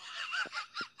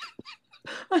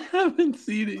 I haven't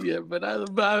seen it yet, but I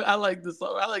like this.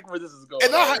 I like where this is going.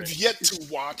 And I have yet to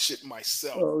watch it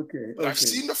myself. Oh, okay. But I've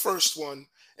seen the first one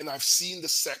and I've seen the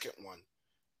second one.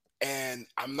 And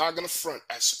I'm not going to front,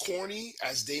 as corny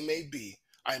as they may be,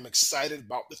 I am excited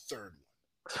about the third one.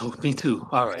 Oh, me too.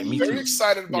 All right, me too. Very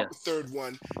excited about the third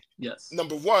one. Yes.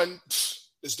 Number one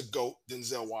is the GOAT,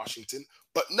 Denzel Washington.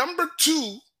 But number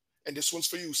two, and this one's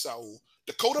for you, Saul,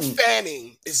 Dakota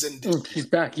Fanning is in this. She's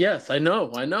back. Yes, I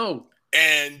know.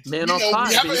 And Man on Fire,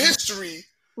 we have baby. a history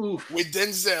with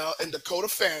Denzel and Dakota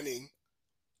Fanning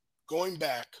going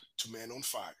back to Man on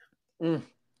Fire.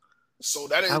 So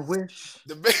that is. I wish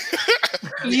you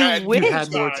wish you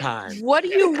had more time. What do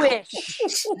you wish?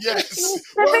 Yes.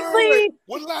 Specifically,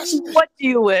 One last wish. What do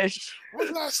you wish?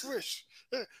 One last wish.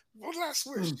 One last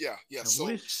wish. Yeah. I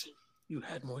wish you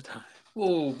had more time.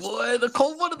 Oh boy,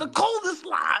 one of the coldest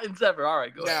lines ever. All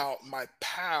right, go ahead. Now, my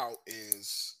pal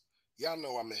is, y'all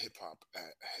know I'm a hip hop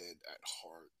head at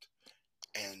heart,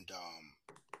 and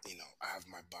I have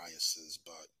my biases,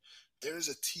 but there's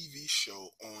a TV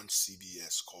show on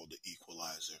CBS called The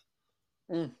Equalizer.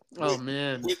 Oh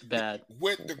man, bad.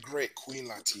 With the great Queen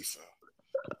Latifah.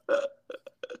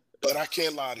 But I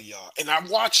can't lie to y'all, and I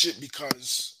watch it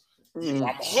because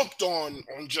I'm hooked on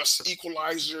just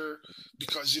Equalizer,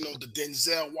 because the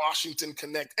Denzel Washington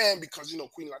connect, and because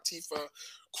Queen Latifah,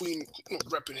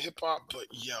 repping hip hop. But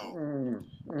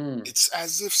it's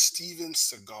as if Steven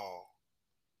Seagal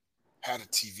had a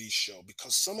TV show,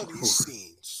 because some of these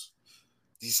scenes,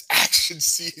 these action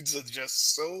scenes, are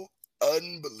just so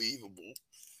unbelievable.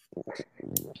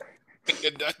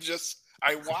 And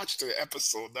I watched an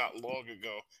episode not long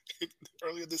ago,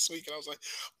 earlier this week, and I was like,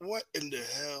 what in the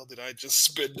hell did I just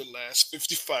spend the last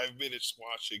 55 minutes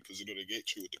watching? Because they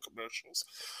get you with the commercials.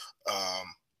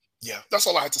 That's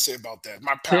all I had to say about that.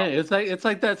 My pal. Yeah, it's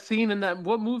like that scene in that,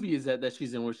 what movie is that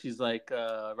she's in, where she's like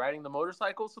riding the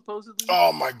motorcycle, supposedly?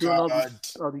 Oh my God.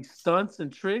 All these stunts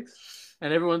and tricks,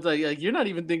 and everyone's like, you're not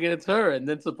even thinking it's her, and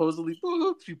then supposedly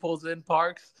boop, she pulls in,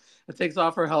 parks, and takes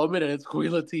off her helmet, and it's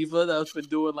Queen Latifah that's been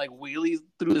doing like wheelies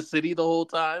through the city the whole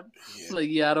time.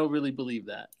 I don't really believe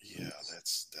that. Yeah,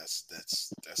 that's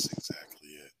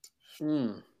exactly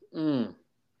it.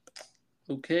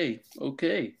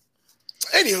 Okay.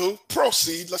 Anywho,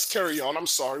 proceed. Let's carry on. I'm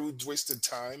sorry we wasted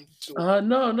time.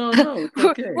 No. It's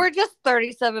okay. We're just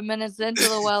 37 minutes into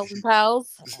the Wells and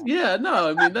Pals. Yeah,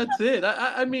 no, I mean, that's it.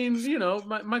 I mean,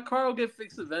 my car will get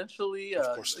fixed eventually.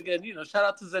 Again, shout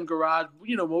out to Zen Garage.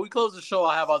 When we close the show,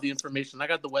 I'll have all the information. I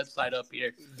got the website up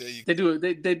here. They do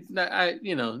it.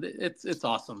 It's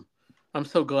awesome. I'm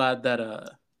so glad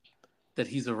that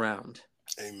he's around.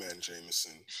 Amen,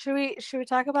 Jameson. Should we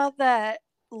talk about that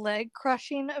leg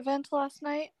crushing event last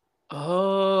night?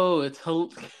 Oh,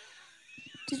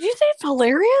 Did you say it's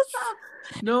hilarious?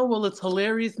 No, well, it's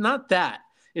hilarious. Not that.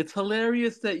 It's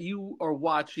hilarious that you are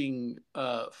watching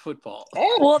football.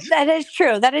 Oh, well, that is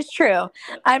true.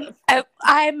 I'm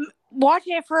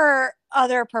watching it for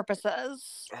other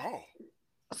purposes. Oh.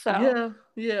 So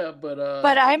yeah,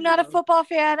 but I'm not a football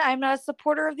fan. I'm not a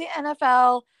supporter of the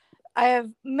NFL. I have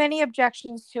many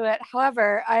objections to it.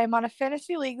 However, I am on a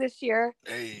fantasy league this year.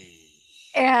 Hey.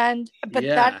 That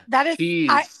is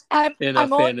I'm in a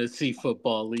fantasy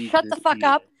football league. Shut the fuck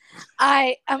up.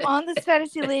 I am on this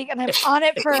fantasy league, and I'm on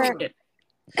it for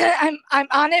I'm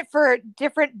on it for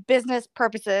different business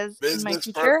purposes. Business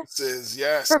purposes,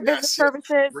 yes. For business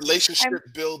purposes.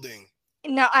 Relationship building.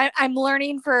 No, I'm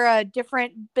learning for a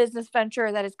different business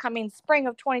venture that is coming spring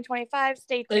of 2025.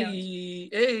 Stay tuned.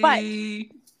 Hey.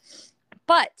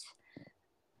 But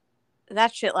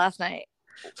that shit last night.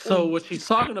 So what she's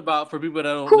talking about, for people that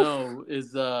don't know,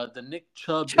 is the Nick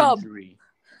Chubb injury.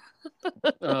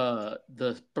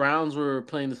 The Browns were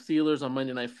playing the Steelers on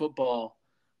Monday Night Football.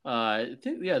 I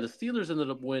think, the Steelers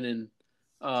ended up winning.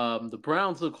 The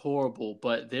Browns look horrible,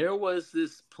 but there was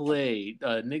this play.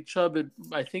 Nick Chubb,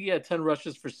 I think he had 10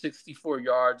 rushes for 64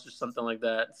 yards or something like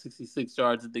that, 66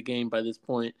 yards at the game by this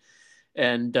point.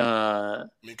 And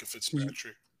Minka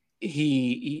Fitzpatrick.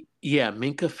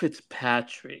 Minka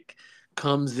Fitzpatrick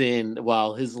comes in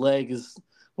while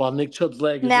Nick Chubb's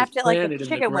leg is just planted in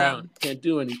the ground. Can't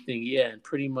do anything. Yeah, and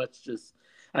pretty much just,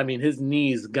 his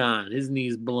knee's gone. His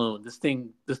knee's blown. This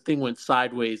thing went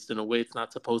sideways in a way it's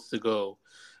not supposed to go.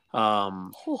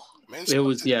 Whew. Man's It put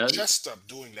was his chest up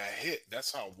doing that hit.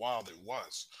 That's how wild it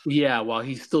was. while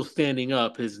he's still standing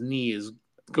up, his knee is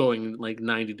going like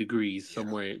 90 degrees Yeah.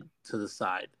 somewhere to the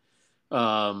side.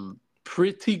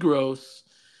 Pretty gross.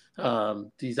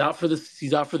 He's out for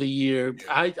the year.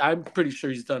 Yeah. I'm pretty sure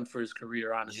he's done for his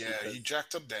career, honestly. Yeah, he 'Cause,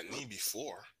 jacked up that knee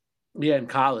before. yeah, in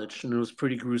college, and it was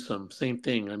pretty gruesome. Same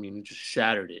thing. I mean, he just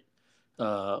shattered it.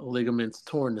 Ligaments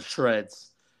torn to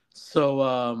shreds. So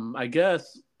I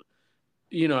guess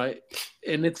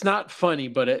and it's not funny,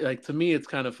 but like to me, it's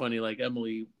kind of funny. Like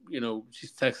Emily,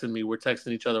 she's texting me. We're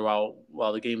texting each other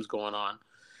while the game's going on,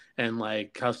 and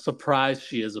like how surprised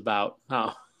she is about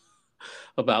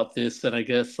this, and I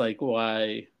guess like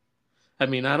why. I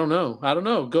mean, I don't know. I don't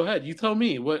know. Go ahead. You tell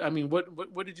me. What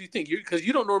did you think? Because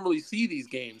you don't normally see these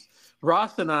games.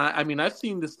 Ross and I mean, I've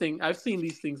seen these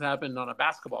things happen on a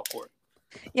basketball court.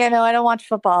 Yeah, no, I don't watch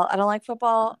football. I don't like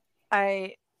football.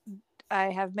 I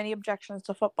have many objections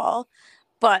to football,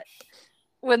 but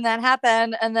when that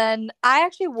happened, and then I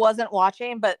actually wasn't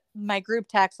watching, but my group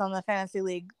text on the fantasy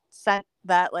league sent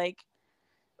that like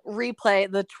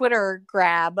replay, the Twitter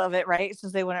grab of it, right?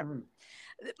 Since they wouldn't.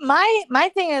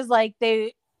 My thing is like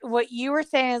what you were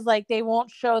saying is like they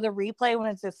won't show the replay when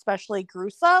it's especially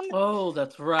gruesome. Oh,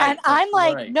 that's right. And I'm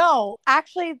like, right. no,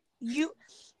 actually,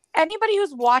 anybody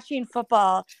who's watching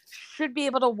football should be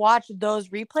able to watch those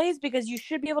replays, because you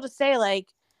should be able to say like,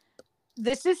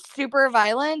 this is super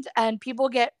violent and people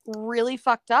get really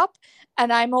fucked up,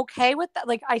 and I'm okay with that.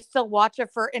 Like, I still watch it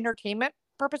for entertainment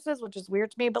purposes, which is weird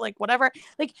to me, but like whatever.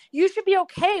 Like, you should be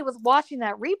okay with watching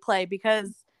that replay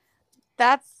because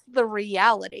that's the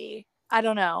reality. I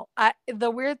don't know.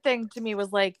 The weird thing to me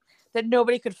was like that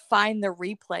nobody could find the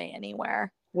replay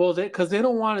anywhere. Well, because they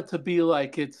don't want it to be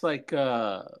like it's like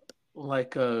a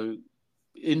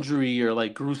injury or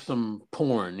like gruesome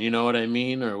porn. You know what I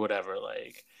mean, or whatever.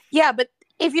 Like, yeah, but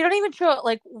if you don't even show it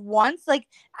like once, like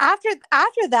after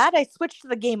that, I switched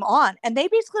the game on, and they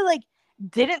basically like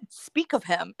didn't speak of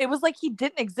him. It was like he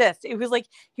didn't exist. It was like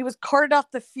he was carted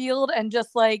off the field and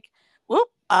just like, whoop,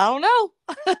 I don't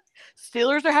know.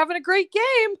 Steelers are having a great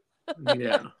game.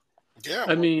 yeah. Yeah,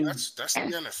 I mean, that's the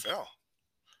NFL.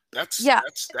 That's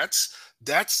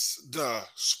the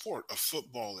sport of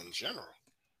football in general.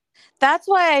 That's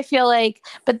why I feel like,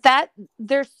 but I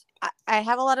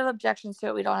have a lot of objections to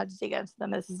it. We don't have to dig into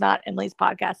them. This is not Emily's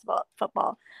podcast about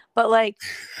football, but like,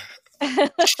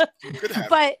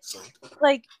 but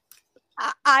like,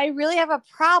 I really have a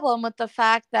problem with the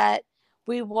fact that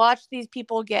we watch these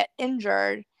people get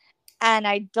injured, and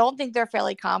I don't think they're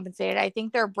fairly compensated. I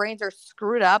think their brains are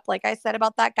screwed up. Like I said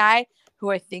about that guy who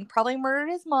I think probably murdered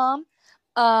his mom,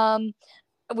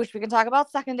 which we can talk about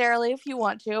secondarily if you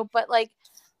want to, but like,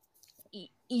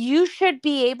 you should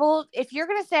be able, if you're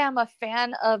going to say I'm a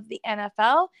fan of the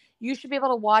NFL, you should be able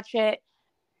to watch it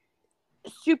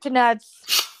soup to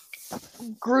nuts,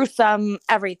 gruesome,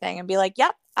 everything, and be like,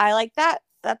 yep, I like that.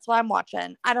 That's what I'm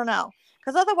watching. I don't know.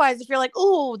 Because otherwise, if you're like,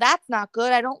 oh, that's not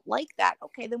good, I don't like that.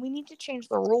 Okay, then we need to change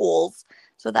the rules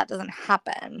so that doesn't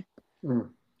happen.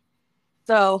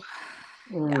 So,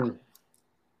 yeah.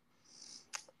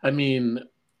 I mean,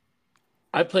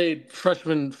 I played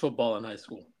freshman football in high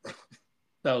school.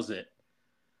 That was it.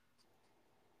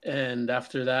 And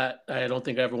after that, I don't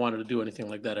think I ever wanted to do anything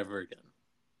like that ever again.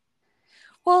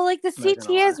 Well, like the CT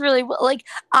is really like,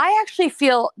 I actually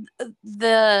feel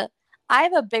I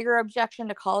have a bigger objection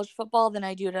to college football than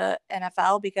I do to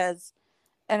NFL, because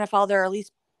NFL, they're at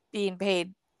least being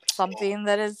paid something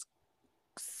that is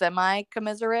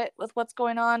semi-commiserate with what's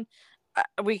going on.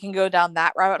 We can go down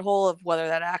that rabbit hole of whether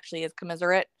that actually is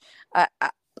commiserate. But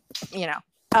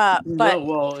no,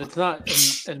 well, it's not.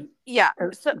 And yeah,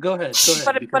 so go ahead.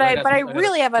 But I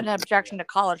really have an objection to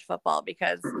college football,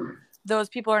 because those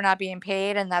people are not being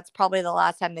paid, and that's probably the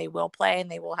last time they will play,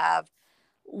 and they will have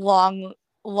long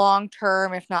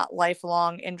term, if not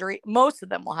lifelong injury. Most of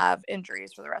them will have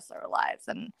injuries for the rest of their lives,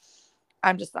 and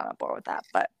I'm just not on board with that.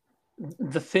 But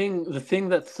the thing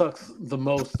that sucks the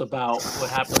most about what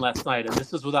happened last night, and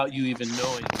this is without you even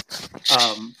knowing,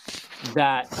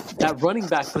 that running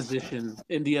back position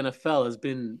in the NFL has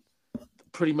been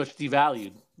pretty much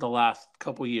devalued the last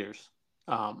couple years.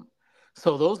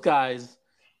 So those guys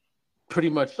pretty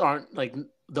much aren't, like,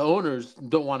 the owners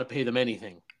don't want to pay them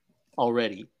anything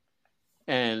already.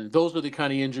 And those are the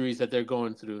kind of injuries that they're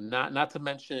going through. Not to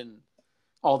mention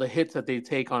all the hits that they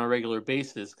take on a regular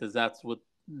basis, because that's what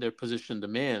their position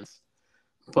demands.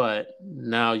 But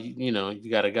now, you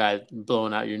got a guy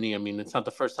blowing out your knee. I mean, it's not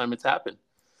the first time it's happened.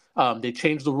 They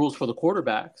changed the rules for the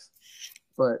quarterbacks,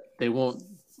 but they won't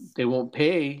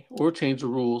pay or change the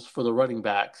rules for the running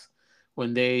backs,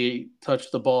 when they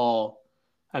touch the ball,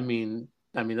 I mean,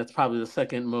 that's probably the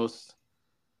second most.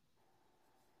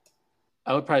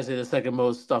 I would probably say the second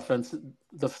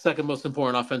most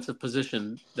important offensive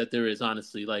position that there is.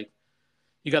 Honestly, like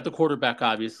you got the quarterback,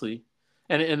 obviously,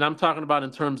 and I'm talking about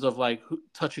in terms of like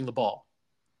touching the ball.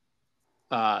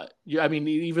 Yeah, I mean,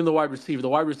 even the wide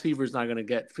receiver is not going to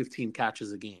get 15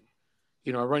 catches a game.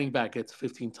 You know, a running back gets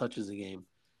 15 touches a game,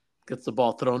 gets the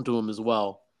ball thrown to him as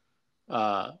well,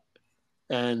 uh,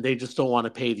 and they just don't want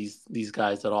to pay these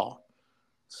guys at all.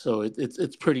 So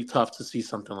it's pretty tough to see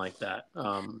something like that.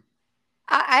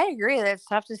 I agree that it's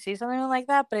tough to see something like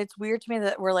that, but it's weird to me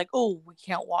that we're like, oh, we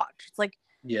can't watch. It's like,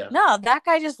 Yeah. no, that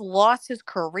guy just lost his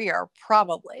career,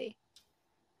 probably.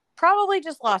 Probably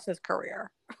just lost his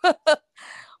career.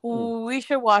 We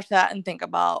should watch that and think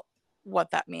about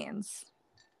what that means.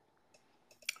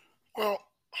 Well,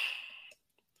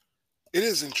 it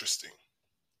is interesting,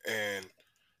 and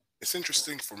it's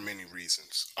interesting for many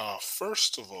reasons.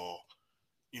 First of all,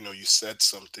 you said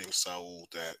something, Saul,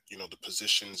 that the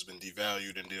position's been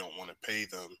devalued and they don't want to pay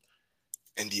them.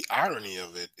 And the irony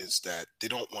of it is that they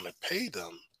don't want to pay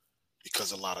them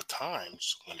because a lot of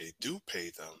times when they do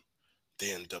pay them,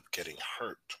 they end up getting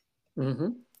hurt, Mm-hmm.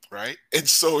 right? And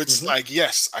so it's Mm-hmm. like,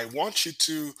 yes, I want you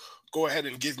to go ahead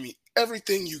and give me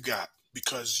everything you got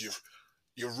because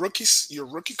your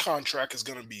rookie contract is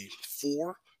going to be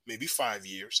 4, maybe 5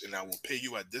 years, and I will pay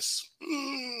you at this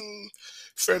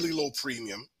fairly low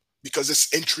premium because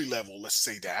it's entry level. Let's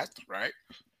say that, right?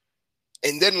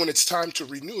 And then when it's time to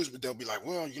renew, they'll be like,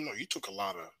 well, you took a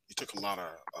lot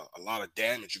of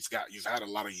damage. You've had a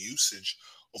lot of usage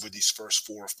over these first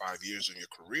 4 or 5 years in your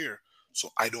career. So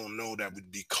I don't know that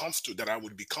I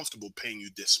would be comfortable paying you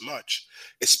this much,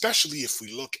 especially if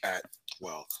we look at,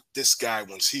 well, this guy,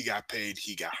 once he got paid,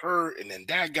 he got hurt. And then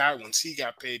that guy, once he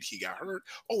got paid, he got hurt.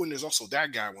 Oh, and there's also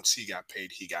that guy, once he got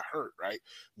paid, he got hurt, right?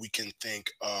 We can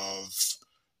think of,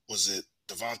 was it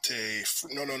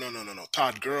Devontae? No, no, no, no, no, no.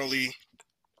 Todd Gurley.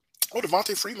 Oh,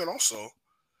 Devontae Freeman also.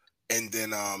 And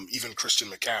then even Christian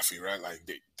McCaffrey, right? Like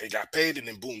they got paid and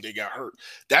then boom, they got hurt.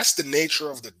 That's the nature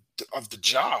of the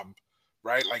job,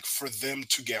 right? Like for them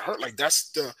to get hurt, like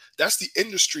that's the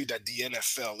industry that the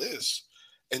NFL is.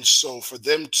 And so for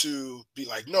them to be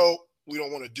like, no, we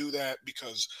don't want to do that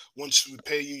because once we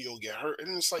pay you, you'll get hurt.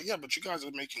 And it's like, yeah, but you guys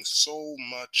are making so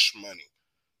much money.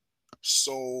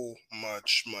 So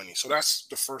much money. So that's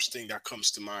the first thing that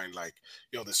comes to mind. Like,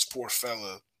 this poor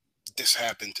fella, this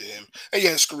happened to him, and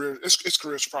yeah, his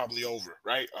career's probably over,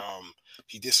 right?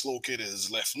 He dislocated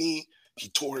his left knee, he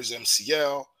tore his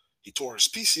MCL, he tore his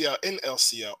PCL and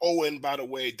LCL. Oh, and by the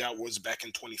way, that was back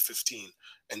in 2015,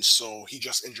 and so he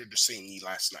just injured the same knee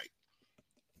last night.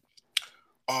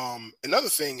 Another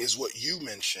thing is what you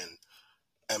mentioned,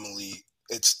 Emily.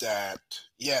 It's that,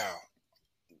 yeah,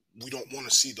 we don't want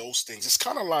to see those things. It's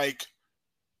kind of like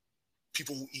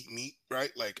people who eat meat,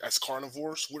 right? Like as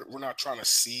carnivores, we're not trying to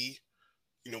see,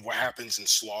 what happens in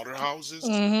slaughterhouses,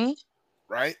 Mm-hmm.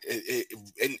 right? And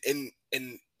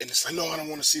it's like, no, I don't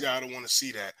want to see that. I don't want to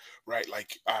see that, right?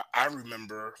 Like I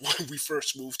remember when we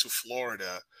first moved to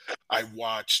Florida, I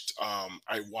watched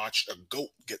a goat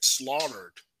get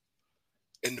slaughtered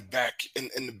in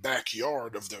the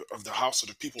backyard of the house of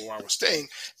the people where I was staying,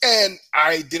 and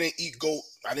I didn't eat goat.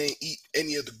 I didn't eat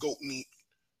any of the goat meat,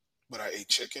 but I ate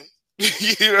chicken.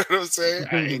 You know what I'm saying?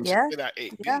 I ate Yeah. chicken, I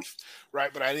ate Yeah. beef,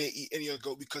 right? But I didn't eat any of the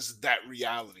goat because of that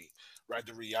reality, right?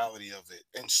 The reality of it.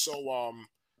 And so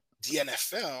the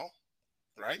NFL,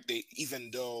 right? They even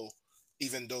though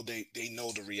they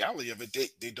know the reality of it,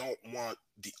 they don't want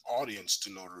the audience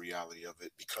to know the reality of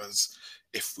it, because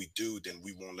if we do, then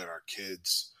we won't let our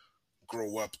kids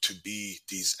grow up to be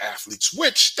these athletes,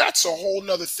 which that's a whole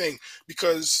nother thing,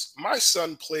 because my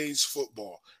son plays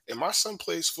football, and my son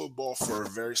plays football for a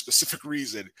very specific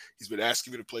reason. He's been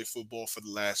asking me to play football for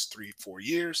the last 3 4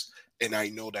 years, and I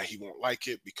know that he won't like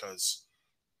it because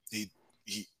he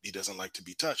doesn't like to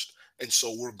be touched. And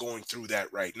so we're going through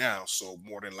that right now. So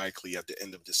more than likely at the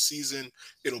end of this season,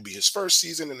 it'll be his first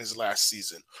season and his last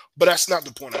season. But that's not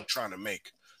the point I'm trying to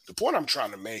make. The point I'm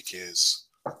trying to make is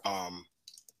um,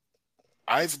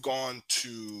 I've gone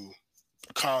to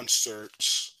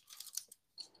concerts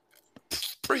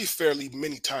pretty fairly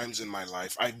many times in my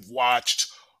life. I've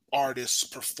watched artists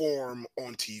perform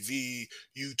on TV,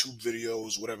 YouTube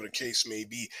videos, whatever the case may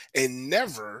be, and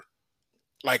never,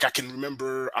 like, I can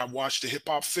remember I watched the hip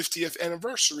hop 50th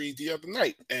anniversary the other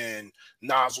night, and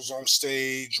Nas was on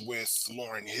stage with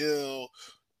Lauryn Hill.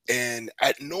 And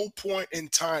at no point in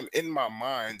time in my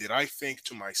mind did I think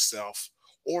to myself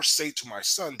or say to my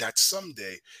son that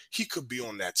someday he could be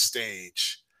on that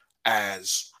stage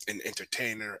as an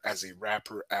entertainer, as a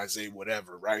rapper, as a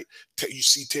whatever, right? You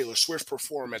see Taylor Swift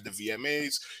perform at the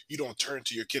VMAs, you don't turn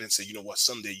to your kid and say, you know what,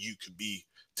 someday you could be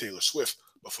Taylor Swift.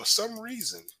 But for some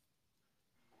reason,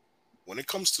 when it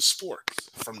comes to sports,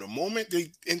 from the moment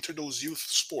they enter those youth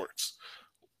sports,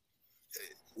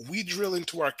 we drill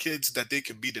into our kids that they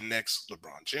could be the next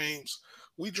LeBron James.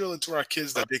 We drill into our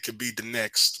kids that they could be the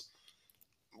next.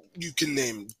 You can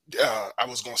name. I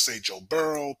was gonna say Joe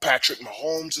Burrow. Patrick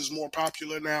Mahomes is more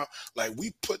popular now. Like,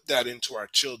 we put that into our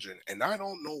children, and I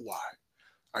don't know why.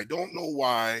 I don't know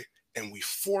why, and we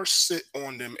force it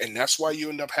on them, and that's why you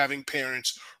end up having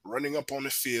parents running up on the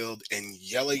field and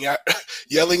yelling at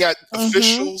yelling at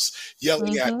officials,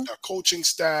 yelling at the coaching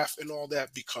staff, and all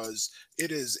that, because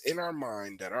it is in our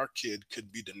mind that our kid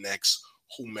could be the next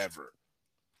whomever.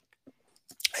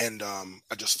 And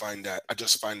I just find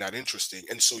that interesting.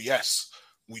 And so, yes,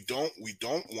 we don't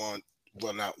want,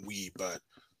 well, not we, but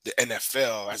the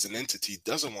NFL as an entity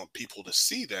doesn't want people to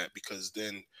see that, because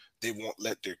then they won't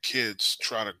let their kids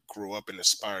try to grow up and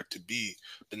aspire to be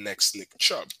the next Nick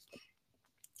Chubb,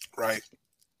 right?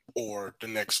 Or the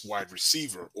next wide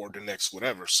receiver, or the next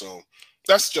whatever. So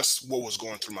that's just what was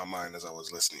going through my mind as I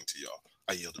was listening to y'all.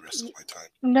 I yield the rest of my time.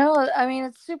 No, I mean,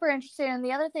 it's super interesting. And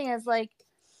the other thing is, like,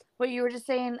 what you were just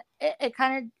saying, it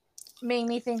kind of made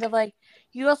me think of, like,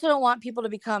 you also don't want people to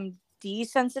become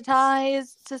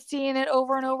desensitized to seeing it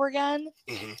over and over again.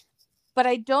 But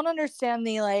I don't understand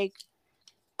the, like,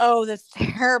 oh, this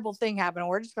terrible thing happened,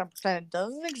 we're just gonna pretend it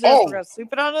doesn't exist. We're gonna sweep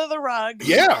it under the rug,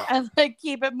 and like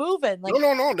keep it moving. Like,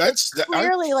 no, that's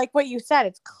clearly like what you said.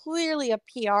 It's clearly a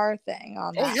PR thing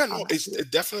on that. Oh yeah, no, it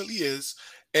definitely is,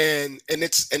 and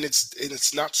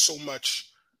it's not so much.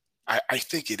 I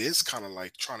think it is kind of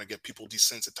like trying to get people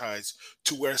desensitized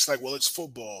to where it's like, well, it's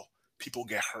football, people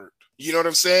get hurt. You know what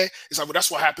I'm saying? It's like, well, that's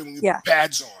what happened when you put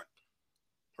pads on,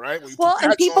 right? Well,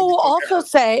 and people will also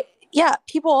say,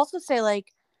 people also say,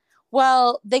 like,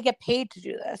 well, they get paid to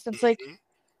do this. It's like,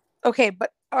 okay,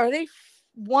 but are they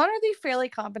fairly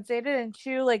compensated? And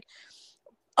two, like,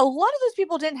 a lot of those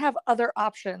people didn't have other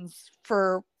options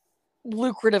for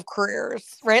lucrative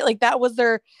careers, right? Like, that was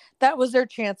their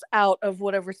chance out of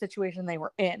whatever situation they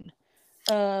were in.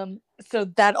 So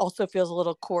that also feels a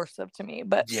little coercive to me,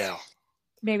 but yeah,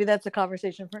 maybe that's a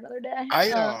conversation for another day.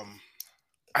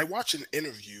 I watched an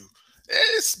interview.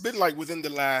 It's been like within the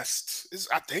last,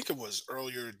 I think it was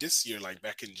earlier this year, like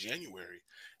back in January.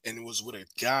 And it was with a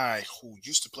guy who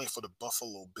used to play for the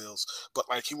Buffalo Bills, but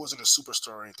like he wasn't a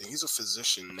superstar or anything. He's a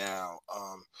physician now.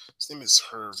 His name is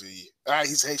Hervey.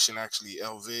 He's Haitian actually,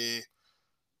 LV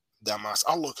Damas.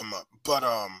 I'll look him up.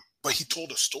 But he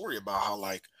told a story about how,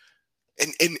 like,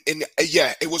 and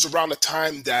yeah, it was around the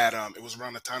time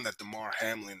that Damar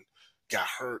Hamlin got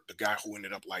hurt, the guy who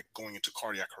ended up like going into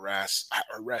cardiac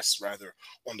arrest rather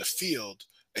on the field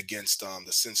against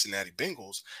the Cincinnati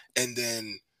Bengals. And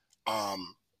then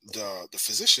the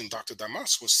physician, Dr.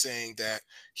 Damas, was saying that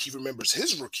he remembers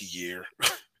his rookie year.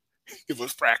 It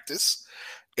was practice,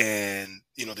 and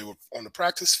they were on the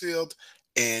practice field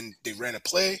and they ran a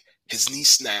play. His knee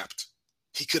snapped.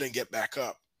 He couldn't get back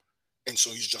up. And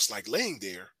so he's just like laying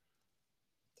there.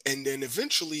 And then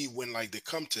eventually, when like they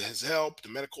come to his help, the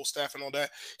medical staff and all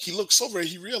that, he looks over and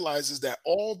he realizes that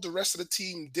all the rest of the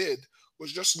team did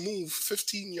was just move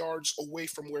 15 yards away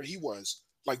from where he was.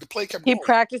 Like, the play kept going. Keep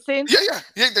practicing? Yeah.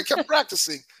 They kept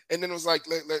practicing. And then it was like,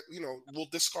 we'll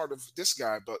discard of this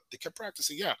guy, but they kept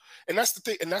practicing. Yeah. And that's the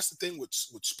thing. And that's the thing with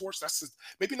sports.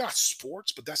 Maybe not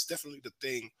sports, but that's definitely the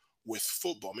thing with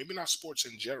football. Maybe not sports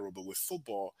in general, but with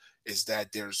football, is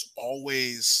that there's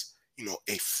always,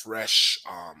 a fresh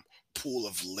pool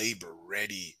of labor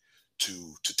ready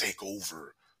to take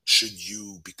over should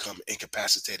you become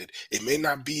incapacitated. It may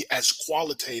not be as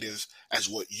qualitative as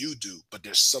what you do, but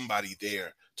there's somebody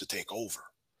there to take over.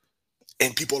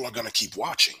 And people are going to keep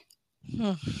watching.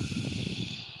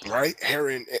 Right?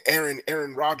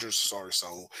 Aaron Rodgers, sorry,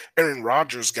 so Aaron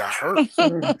Rodgers got hurt.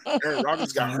 Aaron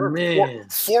Rodgers got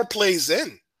hurt. Four plays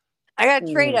in. I got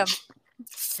to trade him.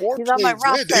 He's on my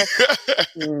roster.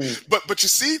 But you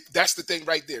see, that's the thing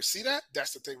right there. See that?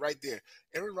 That's the thing right there.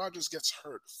 Aaron Rodgers gets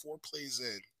hurt 4 plays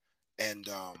in, and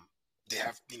they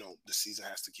have, the season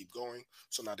has to keep going.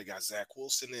 So now they got Zach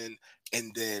Wilson in,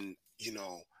 and then,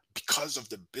 because of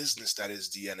the business that is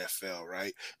the NFL,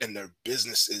 right? And their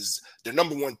business is, their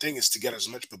number one thing is to get as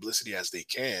much publicity as they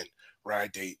can,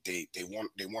 right? They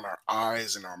want our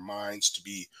eyes and our minds to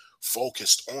be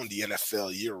focused on the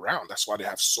NFL year round. That's why they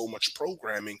have so much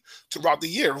programming throughout the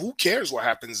year. Who cares what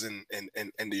happens in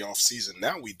the off season?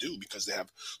 Now we do, because they have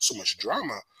so much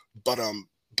drama. But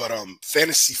But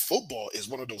fantasy football is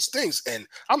one of those things, and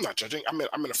I'm not judging. I'm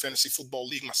in a fantasy football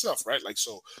league myself, right? Like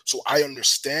so I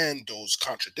understand those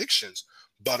contradictions.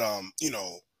 But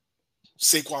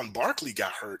Saquon Barkley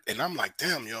got hurt, and I'm like,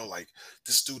 damn, like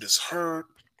this dude is hurt.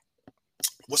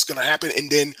 What's gonna happen? And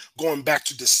then going back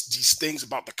to these things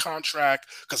about the contract,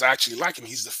 because I actually like him.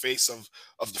 He's the face of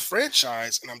the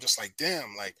franchise, and I'm just like,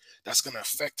 damn, like that's gonna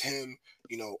affect him.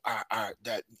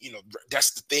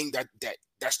 That's the thing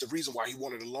that's the reason why he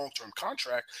wanted a long-term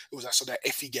contract. It was so that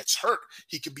if he gets hurt,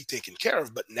 he could be taken care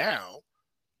of. But now,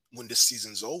 when this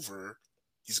season's over,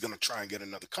 he's gonna try and get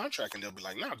another contract, and they'll be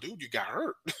like, "Nah, dude, you got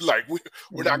hurt. Like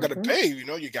we're not gonna pay.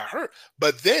 You got hurt."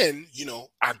 But then,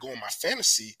 I go on my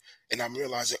fantasy, and I'm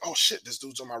realizing, oh shit, this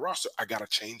dude's on my roster. I gotta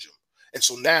change him. And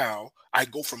so now I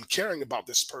go from caring about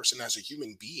this person as a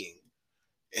human being,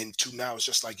 and to now it's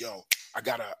just like, yo, I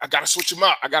gotta switch him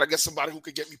out. I gotta get somebody who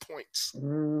could get me points.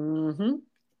 Mm-hmm.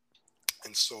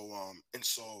 And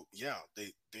so yeah,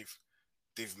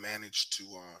 they've managed to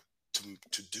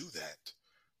do that.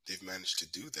 They've managed to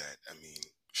do that. I mean,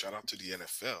 shout out to the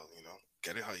NFL.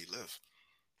 Get it how you live.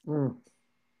 Mm.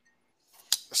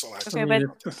 That's all I have Okay, to but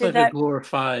it's like a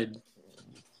glorified.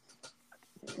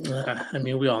 I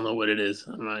mean, we all know what it is.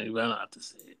 I don't have to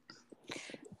say it.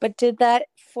 But did that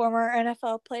former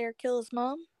NFL player kill his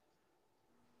mom?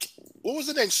 What was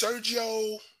the name?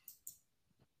 Sergio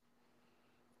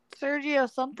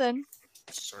something.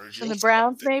 Sergio From the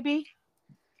Browns, maybe?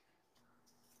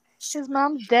 His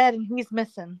mom's dead and he's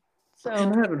missing. So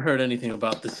And I haven't heard anything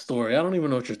about this story. I don't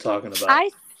even know what you're talking about. I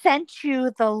sent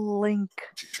you the link.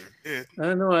 Sure did.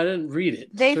 I know, I didn't read it.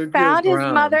 They Sergio found Brown,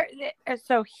 his mother.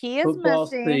 So he is football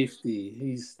missing. Safety.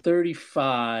 He's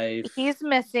 35. He's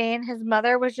missing. His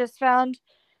mother was just found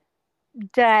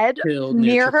dead Killed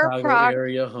near her Chicago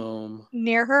area home.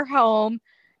 Near her home.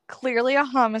 Clearly a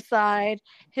homicide.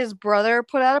 His brother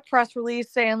put out a press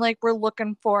release saying, like, we're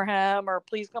looking for him or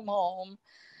please come home.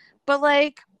 But,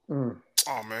 like... Oh,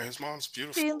 man, his mom's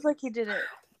beautiful. Seems like he did it.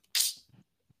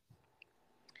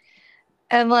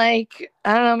 And, like,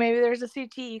 I don't know, maybe there's a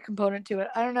CTE component to it.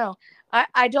 I don't know.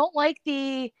 I don't like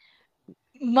the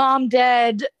mom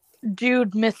dead,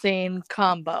 dude missing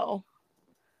combo.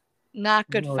 Not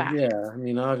good fact. Yeah, I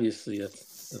mean, obviously,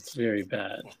 that's very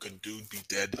bad. Well, could dude be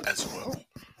dead as well?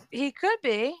 He could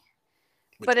be.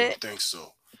 But you don't think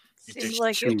so. You seems think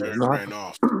like she ran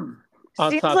off.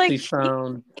 Autopsy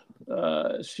found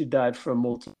she died from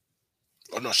multiple.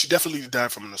 Oh, no, she definitely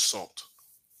died from an assault.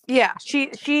 Yeah,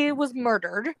 she was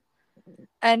murdered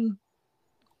and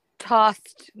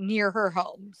tossed near her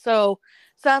home. So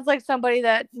sounds like somebody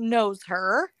that knows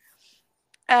her,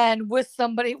 and with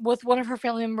one of her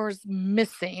family members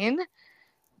missing,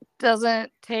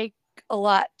 doesn't take a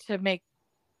lot to make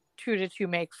 2 to 2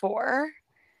 make 4.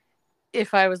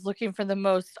 If I was looking for the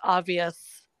most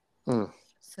obvious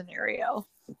scenario.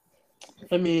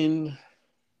 I mean,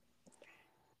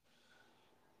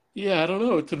 yeah, I don't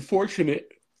know. It's unfortunate.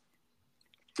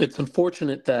 It's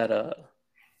unfortunate that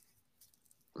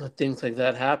things like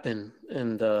that happen,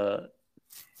 and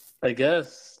I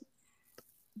guess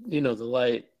the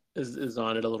light is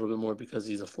on it a little bit more because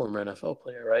he's a former NFL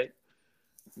player, right?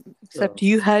 Except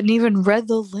you hadn't even read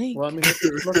the link. Well, I mean,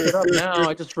 look it up now.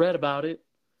 I just read about it.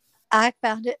 I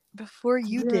found it before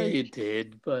you did. Yeah, you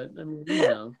did, but I mean,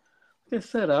 like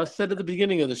I said at the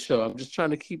beginning of the show, I'm just trying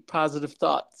to keep positive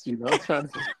thoughts, I'm trying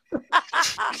to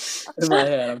in my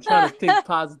head. I'm trying to think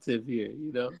positive here,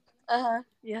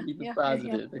 Yeah. Keep it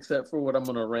positive, except for what I'm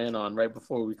gonna rant on right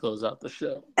before we close out the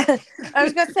show. I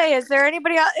was gonna say, is there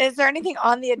anything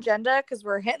on the agenda? Because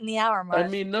we're hitting the hour mark. I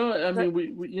mean, no. I mean,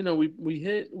 we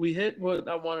hit what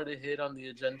I wanted to hit on the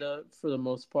agenda for the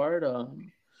most part.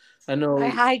 I know I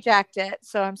hijacked it,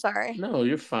 so I'm sorry. No,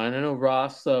 you're fine. I know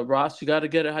Ross. Ross, you got to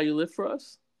get it how you live for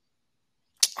us.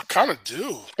 I kind of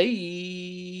do.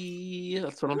 Hey,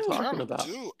 that's what I'm talking about.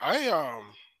 So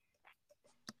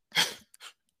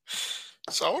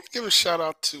I want to give a shout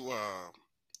out to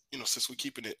since we're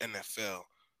keeping it NFL,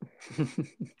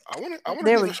 I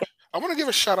want to give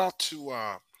a shout out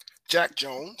to Jack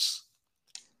Jones.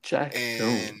 Jack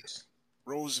Jones.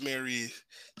 Rosemary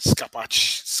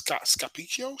Scapiccio,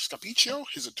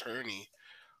 his attorney.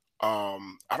 I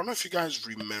don't know if you guys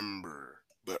remember,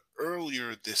 but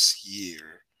earlier this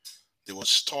year, there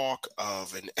was talk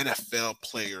of an NFL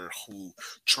player who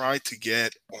tried to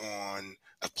get on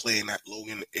a plane at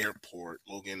Logan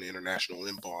International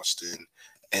in Boston,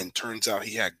 and turns out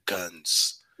he had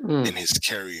guns in his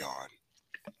carry-on.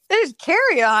 His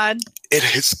carry-on? In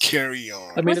his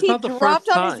carry-on. I mean, it's not the first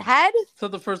time. On his head? It's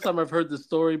not the first time I've heard this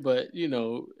story, but I don't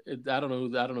know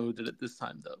who did it this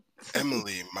time though.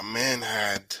 Emily, my man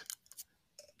had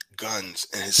guns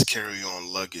in his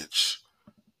carry-on luggage.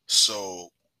 So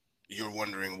you're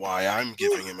wondering why I'm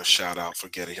giving him a shout out for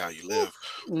Getting How You Live.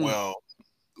 Mm. Well,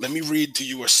 let me read to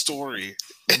you a story.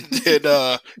 And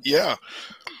then, yeah.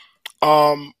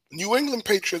 New England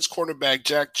Patriots cornerback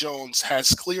Jack Jones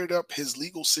has cleared up his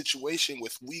legal situation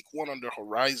with week 1 on the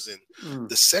horizon. Mm.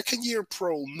 The second-year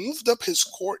pro moved up his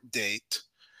court date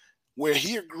where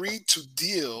he agreed to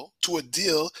a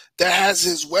deal that has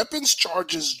his weapons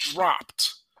charges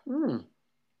dropped. Mm.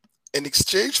 In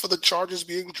exchange for the charges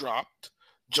being dropped,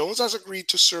 Jones has agreed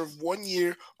to serve 1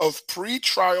 year of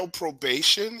pre-trial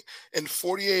probation and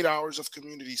 48 hours of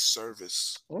community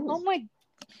service. Oh my!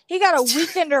 He got a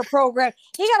weekender program.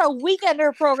 He got a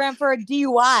weekender program for a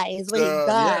DUI. Is what he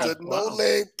got. The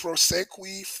Nole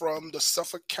Prosequi from the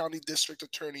Suffolk County District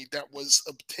Attorney that was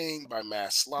obtained by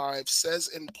Mass Live says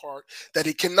in part that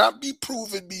it cannot be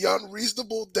proven beyond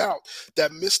reasonable doubt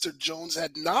that Mr. Jones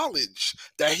had knowledge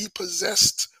that he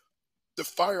possessed the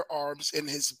firearms in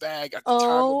his bag at the time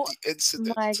of the incident.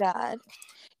 Oh my God.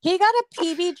 He got a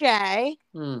PBJ.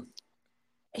 Mm.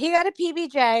 He got a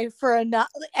PBJ for and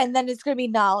then it's going to be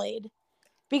nollied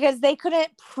because they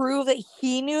couldn't prove that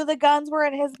he knew the guns were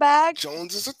in his bag.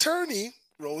 Jones's attorney,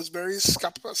 Rosemary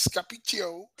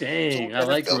Scapicchio, Dang, I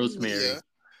like Rosemary.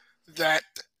 That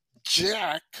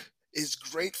Jack is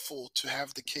grateful to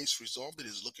have the case resolved and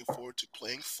is looking forward to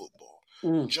playing football.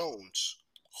 Mm. Jones,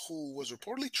 who was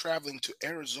reportedly traveling to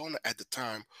Arizona at the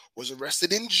time, was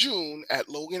arrested in June at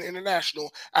Logan International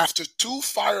after 2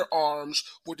 firearms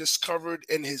were discovered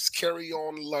in his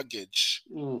carry-on luggage.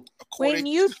 Mm. When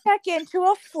you check into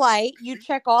a flight, you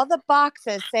check all the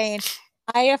boxes saying,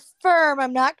 I affirm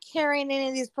I'm not carrying any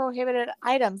of these prohibited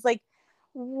items. Like,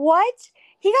 what?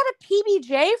 He got a PBJ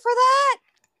for that?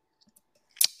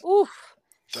 Oof.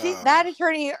 That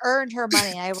attorney earned her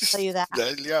money, I will tell you that.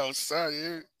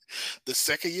 The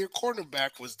second-year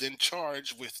cornerback was then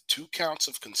charged with 2 counts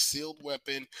of concealed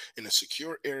weapon in a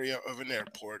secure area of an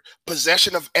airport,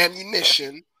 possession of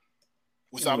ammunition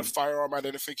without a firearm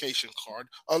identification card,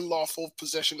 unlawful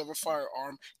possession of a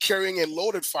firearm, carrying a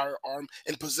loaded firearm,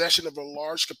 and possession of a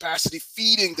large-capacity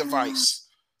feeding device.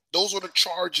 Those were the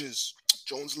charges.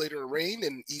 Jones later arraigned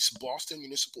in East Boston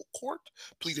Municipal Court,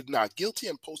 pleaded not guilty,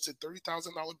 and posted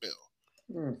 $30,000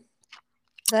 bail.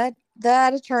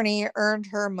 That attorney earned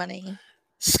her money.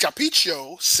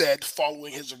 Scapicchio said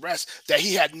following his arrest that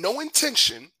he had no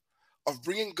intention of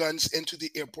bringing guns into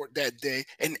the airport that day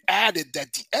and added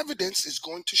that the evidence is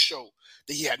going to show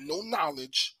that he had no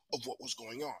knowledge of what was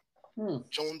going on.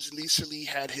 Jones initially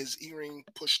had his hearing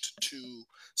pushed to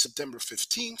September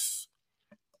 15th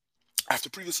after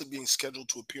previously being scheduled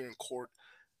to appear in court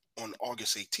on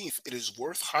August 18th. It is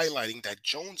worth highlighting that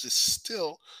Jones is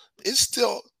still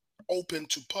open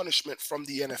to punishment from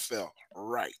the NFL.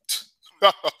 Right.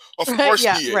 Of course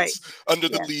he is. Right. Under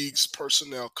the league's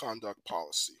personnel conduct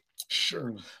policy.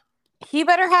 Sure. He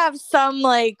better have some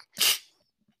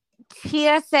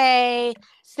TSA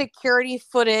security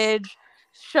footage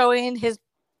showing his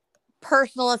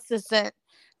personal assistant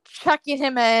checking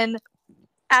him in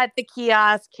at the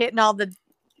kiosk, hitting all the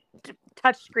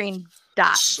touchscreen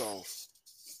dots. So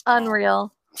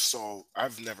unreal. So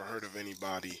I've never heard of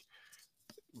anybody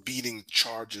beating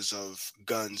charges of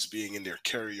guns being in their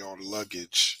carry-on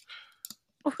luggage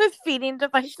with feeding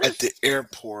devices at the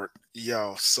airport.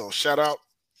 Yo, so shout out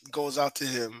goes out to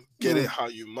him. Get it how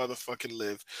you motherfucking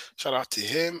live. Shout out to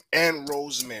him and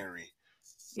Rosemary.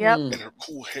 Yep. And her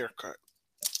cool haircut.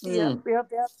 Yep.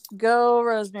 Go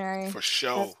Rosemary. For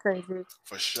sure. That's crazy.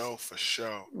 For sure.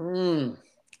 Dang.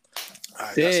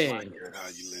 That's my Get How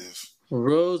You Live.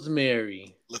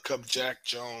 Rosemary. Look up Jack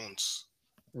Jones.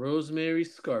 Rosemary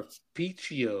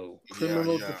Scarpicchio,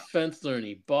 criminal defense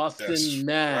attorney, Boston,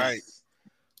 Mass. Right.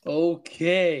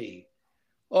 Okay.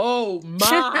 Oh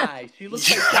my! She looks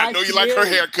like Guy I know you Fieri. like her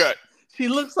haircut. She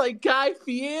looks like Guy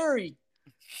Fieri.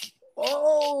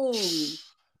 Oh.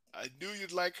 I knew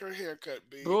you'd like her haircut,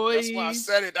 baby. Boy. That's why I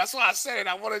said it.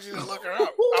 I wanted you to look her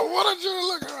up.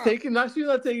 She's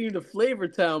not taking you to Flavor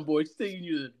Town, boy. She's taking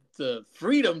you to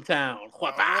Freedom Town.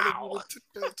 I wanted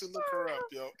you to look her up,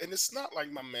 yo. And it's not like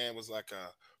my man was like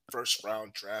a first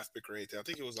round draft pick or anything. I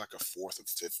think it was like a 4th or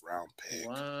 5th round pick.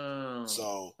 Wow.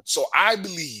 So I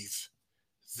believe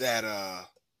that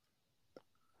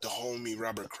the homie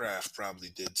Robert Kraft probably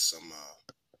did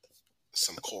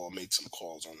made some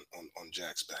calls on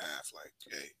Jack's behalf. Like,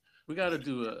 hey, we got to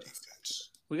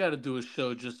do a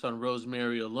show just on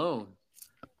Rosemary alone.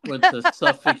 Went to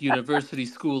Suffolk University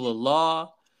School of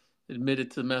Law.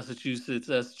 admitted to Massachusetts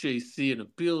SJC and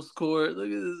appeals court. Look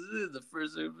at this, the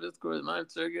first and fifth court, the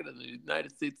Ninth Circuit, and the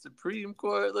United States Supreme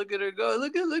Court. Look at her go.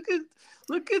 Look at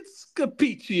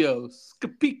Scapicchio.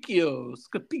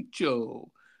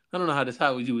 I don't know how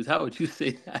would you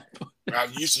say that?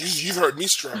 You've heard me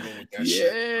struggle with that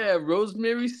shit. Yeah,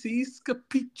 Rosemary C.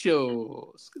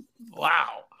 Scapicchio.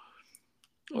 Wow.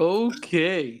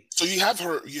 Okay. So you have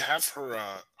her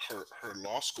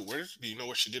law school. Do you know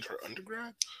where she did her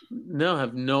undergrad? No, I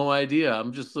have no idea.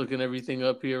 I'm just looking everything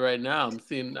up here right now. I'm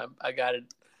seeing I got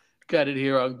it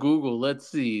here on Google. Let's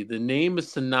see. The name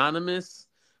is synonymous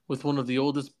with one of the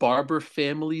oldest barber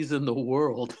families in the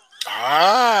world.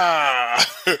 Ah,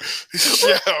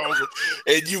 yeah.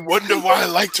 And you wonder why I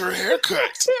liked her haircut.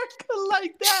 Haircut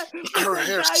like that. Her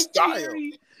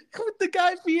hairstyle. With the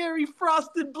Guy Fieri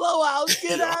frosted blowouts.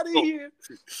 Get out of here.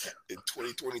 In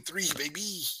 2023,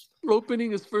 baby.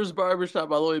 Opening his first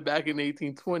barbershop all the way back in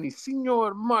 1820,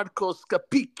 Signor Marco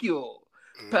Scapicchio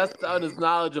passed down his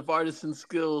knowledge of artisan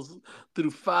skills through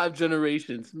 5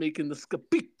 generations, making the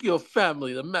Scapicchio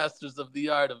family the masters of the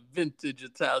art of vintage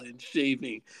Italian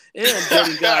shaving and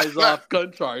getting guys off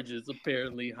gun charges,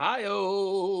 apparently.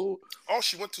 Hi-oh! Oh,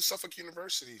 she went to Suffolk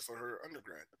University for her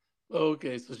undergrad.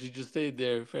 Okay, so she just stayed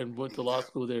there and went to law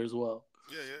school there as well.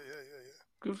 Yeah.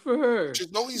 Good for her.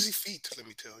 She's no easy feat, let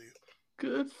me tell you.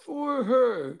 Good for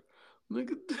her.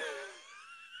 Look at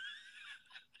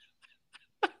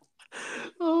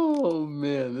Oh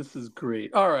man, this is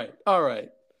great. All right.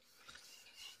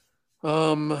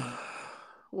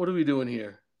 What are we doing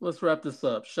here? Let's wrap this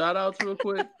up. Shout outs real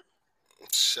quick.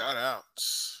 Shout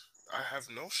outs. I have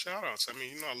no shout outs. I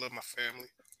mean, I love my family.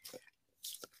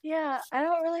 Yeah, I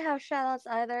don't really have shout outs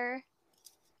either.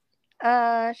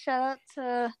 Shout out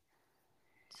to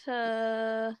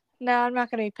no, I'm not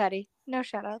gonna be petty. No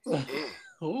shout outs.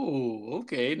 Oh,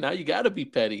 okay. Now you gotta be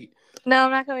petty. No,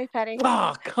 I'm not gonna be petty.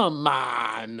 Oh, come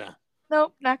on.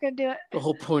 Nope, not gonna do it. The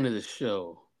whole point of the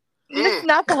show. It's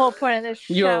not the whole point of this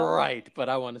show. You're right, but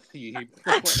I want to see you.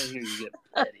 I want to hear you get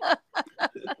petty.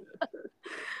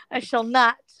 I shall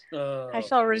not. I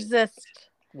shall resist.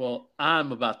 Well,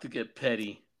 I'm about to get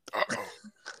petty. Uh-oh.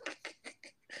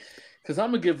 Because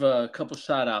I'm gonna give a couple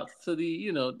shout outs to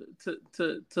the,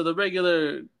 to the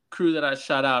regular crew that I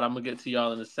shout out. I'm gonna get to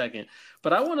y'all in a second,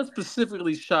 but I want to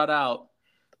specifically shout out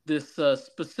this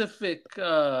specific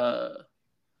bar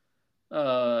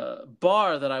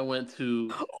that I went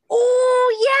to.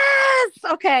 Oh yes.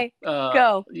 Okay.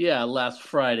 Go. Yeah, last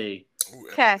Friday.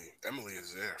 Okay. Emily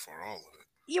is there for all of it.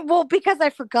 Yeah, well, because I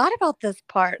forgot about this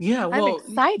part. Yeah, well, I'm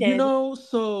excited.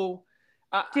 So.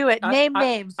 Do it. Name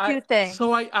names. Do things.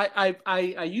 So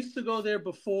I used to go there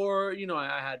before.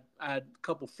 I had a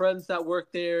couple friends that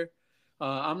worked there.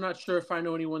 I'm not sure if I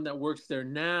know anyone that works there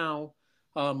now.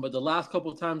 But the last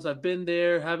couple of times I've been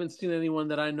there, haven't seen anyone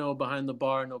that I know behind the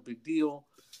bar. No big deal.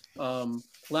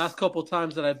 Last couple of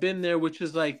times that I've been there, which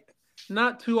is like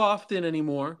not too often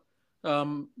anymore.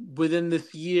 Within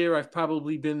this year, I've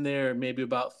probably been there maybe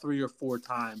about 3 or 4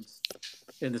 times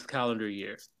in this calendar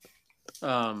year.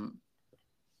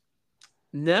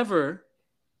 Never,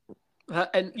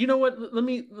 and you know what? Let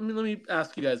me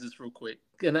ask you guys this real quick,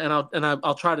 and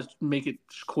I'll try to make it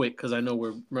quick because I know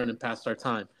we're running past our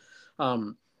time.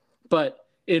 But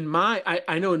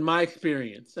I know in my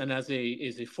experience, and as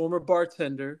a former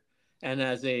bartender and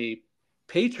as a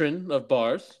patron of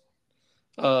bars,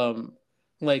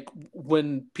 like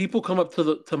when people come up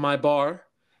to my bar,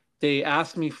 they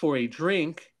ask me for a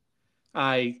drink,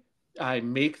 I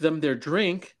make them their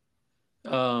drink.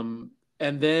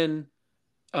 And then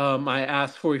I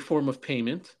ask for a form of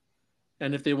payment,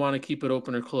 and if they want to keep it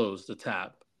open or closed, the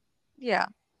tab. Yeah.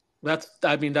 That's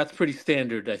pretty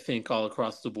standard, I think, all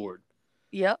across the board.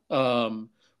 Yep. So,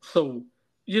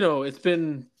 it's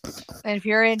been... And if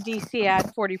you're in DC,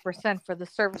 add 40% for the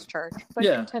service charge. But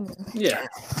continue. Yeah.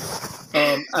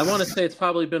 I want to say it's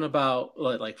probably been about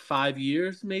like 5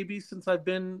 years, maybe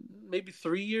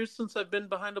 3 years since I've been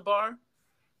behind a bar.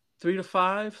 3 to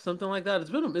 5, something like that.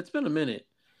 It's been a minute,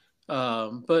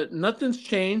 but nothing's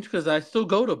changed because I still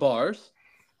go to bars.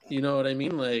 You know what I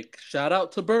mean? Like, shout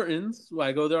out to Burton's.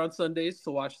 I go there on Sundays to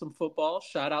watch some football.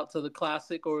 Shout out to the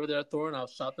Classic over there at Thorne. I'll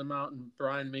shout them out and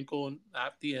Brian Minkle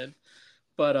at the end.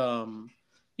 But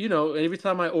every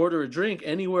time I order a drink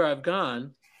anywhere I've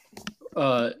gone,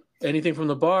 anything from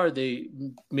the bar, they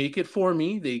make it for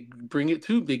me. They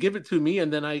give it to me,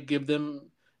 and then I give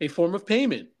them a form of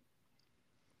payment.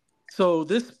 So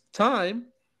this time,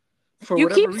 for you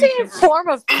whatever keep saying reason, form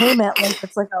of payment like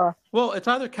it's like a. Well, it's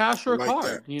either cash or a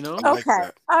card. That. Okay.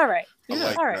 All right. I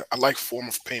like All right. that. I like form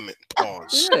of payment.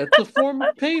 Pause. Yeah, it's a form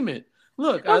of payment.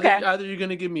 Look, Okay. either you're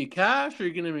gonna give me cash or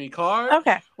you're gonna give me a card,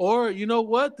 Okay. or you know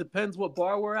what? Depends what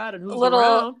bar we're at and A who's little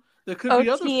around. There could be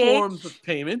other forms of OTH.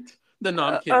 payment. No, I'm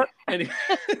Uh, uh, kidding. Anyway,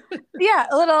 yeah,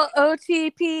 a little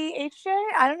OTPHJ.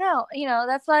 I don't know.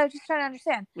 That's what I was just trying to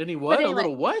understand. any But what? A anyway,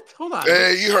 little what? Hold on.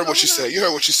 Hey, you heard what she Hold said. on. You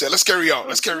heard what she said. Let's carry on.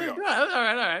 Let's carry on. All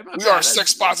right. My We are a bad.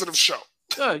 sex positive show.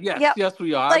 Yes, yep. yes,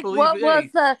 we are. I Like, believe. what was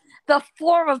Hey, the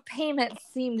form of payment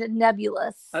seemed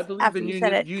nebulous I believe after in you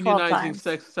said it 12 unionizing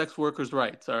times. sex workers'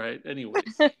 rights. All right. Anyways,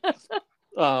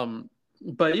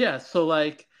 but yeah. So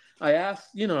like, I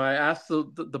asked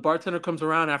the bartender comes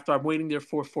around after I'm waiting there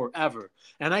for forever,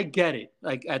 and I get it.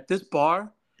 Like at this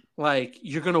bar, like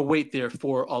you're gonna wait there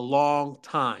for a long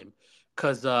time,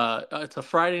 cause it's a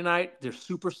Friday night. They're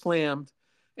super slammed,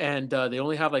 and they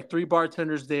only have like three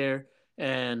bartenders there,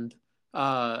 and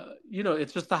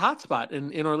it's just a hot spot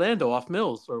in Orlando off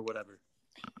Mills or whatever.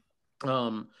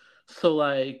 Um, so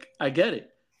like I get it,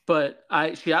 but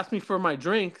she asked me for my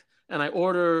drink, and I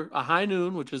order a high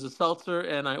noon, which is a seltzer,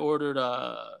 and I ordered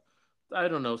I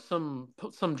don't know some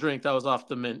drink that was off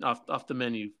the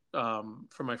menu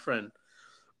for my friend.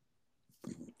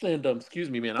 And excuse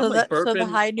me, man, I'm like So the burping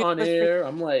high noon on was for. air.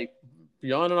 I'm like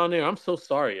yawning on air. I'm so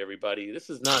sorry, everybody. This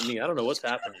is not me. I don't know what's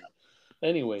happening.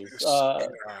 Anyways, Yes.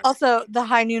 Also, the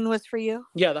high noon was for you.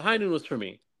 yeah, the high noon was for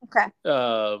me. Okay.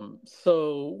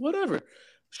 So whatever.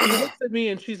 She looks at me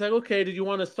and she's like, "Okay, did you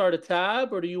want to start a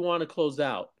tab or do you want to close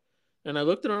out?" And I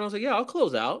looked at her and I was like, "Yeah, I'll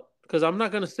close out because I'm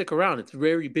not gonna stick around. It's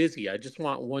very busy. I just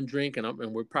want one drink and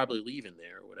we're probably leaving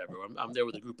there or whatever. I'm there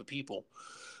with a group of people."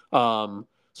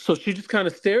 So she just kind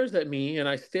of stares at me and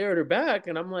I stare at her back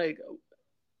and I'm like,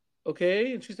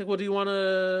 "Okay." And she's like, "Well, do you want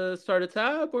to start a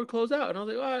tab or close out?" And I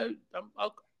was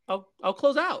like, "I'll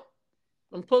close out.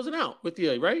 I'm closing out with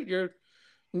you, right? You'll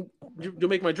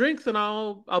make my drinks and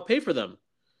I'll pay for them."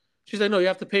 She's like, "No, you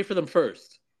have to pay for them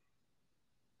first."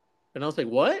 And I was like,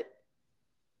 "What?"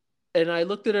 And I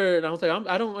looked at her and I was like,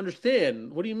 I don't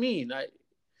understand. What do you mean?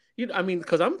 I mean,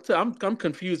 because I'm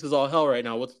confused as all hell right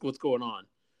now. What's going on?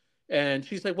 And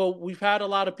she's like, "Well, we've had a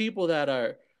lot of people that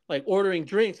are like ordering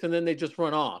drinks and then they just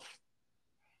run off."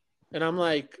 And I'm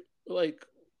like, what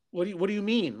do you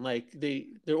mean? Like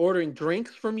they're ordering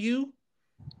drinks from you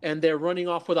and they're running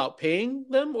off without paying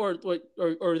them, or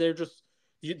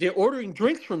they're ordering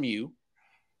drinks from you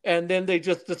and then they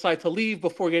just decide to leave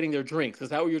before getting their drinks. Is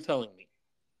that what you're telling me?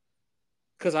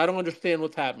 Because I don't understand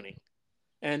what's happening.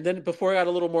 And then before it got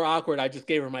a little more awkward, I just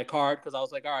gave her my card because I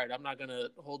was like, all right, I'm not going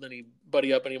to hold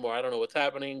anybody up anymore. I don't know what's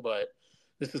happening, but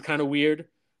this is kind of weird.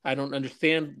 I don't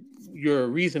understand your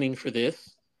reasoning for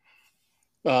this.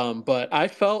 But I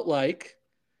felt like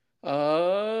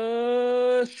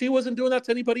she wasn't doing that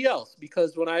to anybody else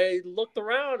because when I looked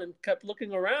around and kept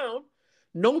looking around,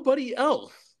 nobody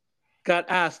else got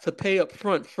asked to pay up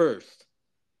front first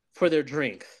for their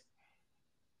drinks.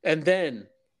 And then,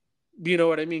 you know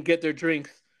what I mean, get their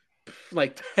drinks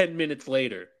like 10 minutes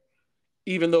later,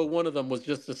 even though one of them was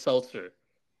just a seltzer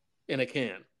in a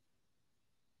can.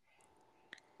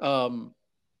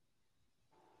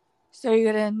 So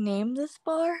you're gonna name this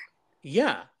bar?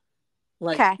 Yeah.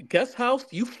 Like, Okay. Guest House,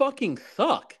 you fucking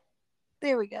suck.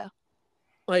 There we go.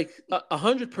 Like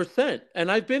 100%.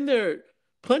 And I've been there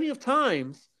plenty of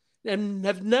times and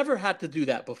have never had to do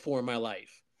that before in my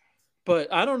life.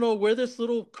 But I don't know where this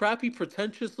little crappy,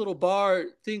 pretentious little bar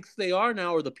thinks they are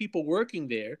now, or the people working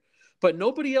there. But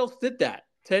nobody else did that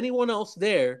to anyone else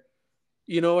there.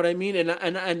 You know what I mean?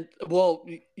 And well,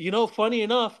 funny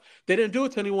enough, they didn't do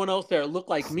it to anyone else there. It looked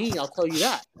like me. I'll tell you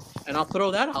that, and I'll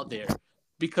throw that out there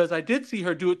because I did see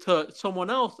her do it to someone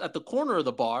else at the corner of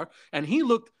the bar, and he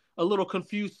looked a little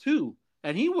confused too.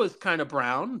 And he was kind of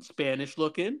brown, Spanish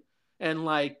looking, and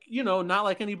like not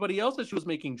like anybody else that she was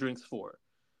making drinks for.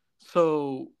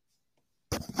 So,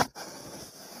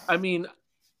 I mean,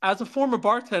 as a former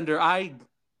bartender, I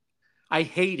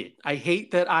hate it. I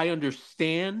hate that I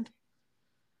understand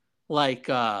like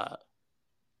that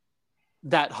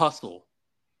hustle,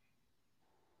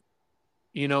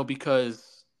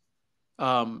 because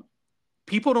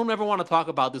people don't ever want to talk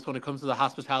about this when it comes to the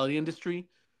hospitality industry,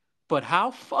 but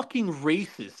how fucking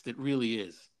racist it really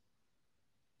is.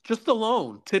 Just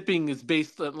alone, tipping is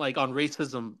based on, on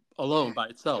racism alone by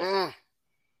itself.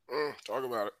 Talk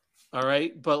about it. All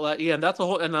right, but yeah, and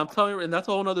I'm telling you, and that's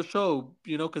a whole other show,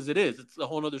 because it's a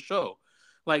whole other show.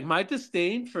 Like my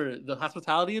disdain for the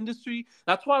hospitality industry,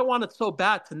 that's why I wanted so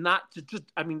bad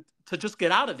to just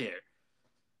get out of there.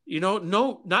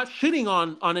 No, not shitting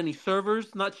on any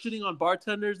servers, not shitting on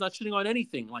bartenders, not shitting on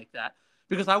anything like that,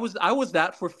 because I was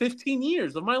that for 15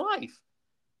 years of my life,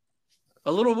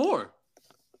 a little more.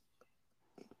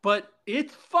 but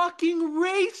it's fucking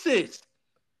racist.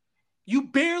 You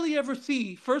barely ever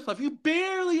see, first off, you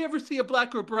barely ever see a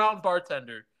black or brown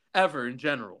bartender ever in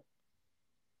general,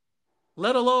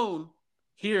 let alone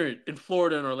here in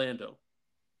Florida and Orlando.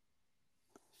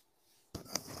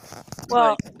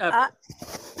 Well, Like, ever.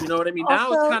 You know what I mean? Now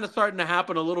it's also kind of starting to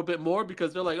happen a little bit more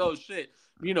because they're like, oh shit,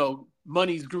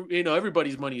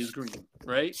 everybody's money is green,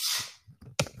 right?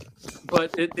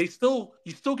 But you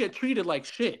still get treated like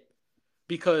shit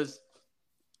because,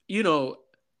 you know,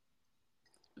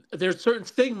 there's certain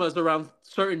stigmas around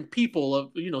certain people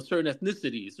of, certain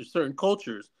ethnicities or certain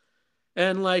cultures.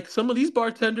 And like some of these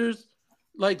bartenders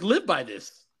like live by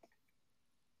this.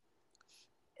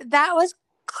 that was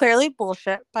clearly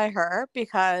bullshit by her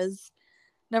because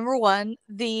number one,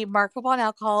 the markup on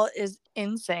alcohol is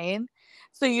insane.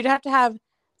 So you'd have to have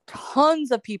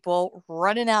tons of people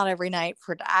running out every night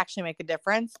for it to actually make a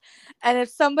difference. And if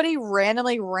somebody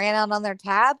randomly ran out on their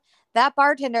tab, that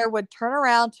bartender would turn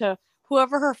around to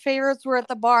whoever her favorites were at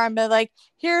the bar and be like,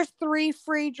 here's 3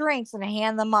 free drinks and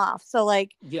hand them off. So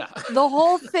like Yeah. the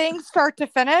whole thing start to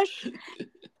finish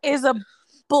is a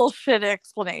bullshit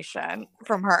explanation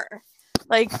from her.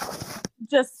 Like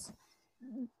just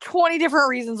 20 different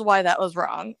reasons why that was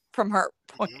wrong from her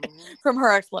point, from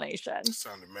her explanation.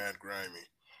 Sounded mad grimy.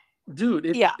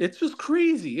 Dude, Yeah. it's just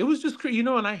crazy. It was just crazy,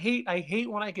 and I hate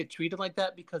when I get treated like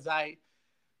that because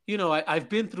I've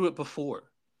been through it before.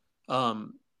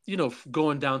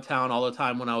 Going downtown all the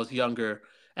time when I was younger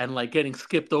and like getting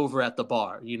skipped over at the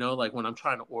bar, like when I'm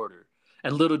trying to order.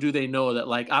 And little do they know that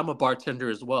like I'm a bartender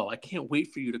as well. I can't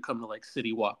wait for you to come to like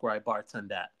City Walk where I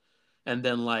bartend at. And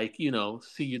then like,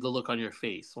 see the look on your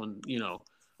face when,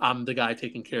 I'm the guy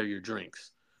taking care of your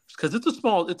drinks. Because it's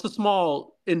a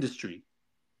small industry.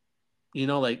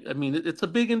 Like, I mean, it's a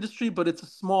big industry, but it's a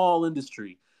small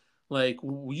industry. Like,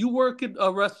 you work at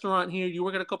a restaurant here, you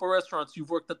work at a couple of restaurants,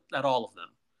 you've worked at all of them.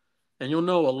 And you'll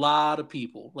know a lot of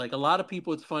people. Like, a lot of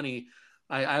people, it's funny.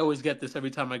 I always get this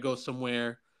every time I go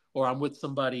somewhere or I'm with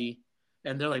somebody,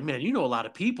 and they're like, man, you know a lot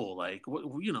of people. Like,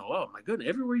 oh my goodness,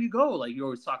 everywhere you go, like, you're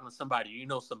always talking to somebody,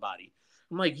 somebody.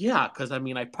 I'm like, yeah, because I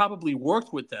mean, I probably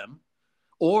worked with them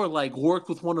or like worked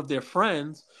with one of their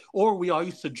friends, or we all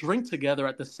used to drink together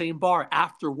at the same bar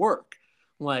after work.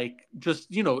 Like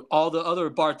just, all the other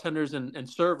bartenders and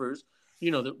servers,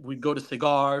 that we'd go to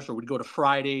cigars or we'd go to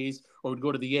Fridays or we'd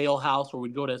go to the Ale House or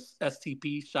we'd go to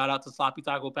STP, shout out to Sloppy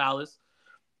Taco Palace.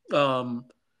 Um,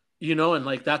 and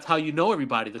like that's how you know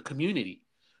everybody, the community.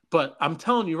 But I'm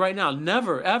telling you right now,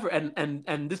 never ever,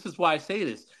 and this is why I say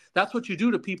this. That's what you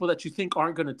do to people that you think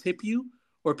aren't going to tip you,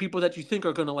 or people that you think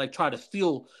are going to like try to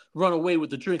steal, run away with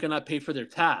the drink and not pay for their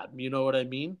tab. You know what I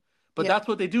mean? But Yeah. that's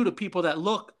what they do to people that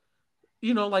look,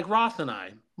 like Ross and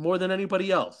I, more than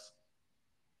anybody else.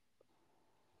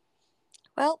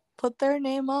 Well, put their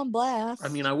name on blast. I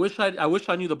mean, I wish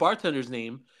I knew the bartender's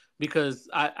name because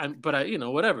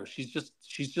whatever. She's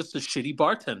just a shitty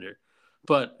bartender.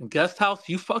 But guest house,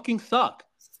 you fucking suck.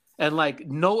 And like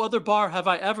no other bar have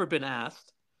I ever been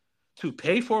asked to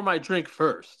pay for my drink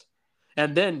first.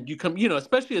 And then you come,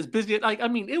 especially as busy. Like, I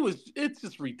mean, it's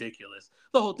just ridiculous.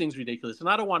 The whole thing's ridiculous. And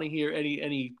I don't want to hear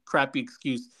any crappy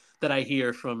excuse that I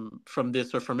hear from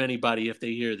this or from anybody if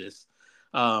they hear this.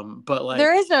 But like,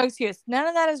 there is no excuse. None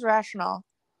of that is rational.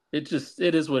 it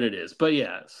is what it is. But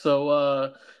yeah,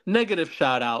 so negative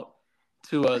shout out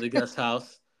to the guest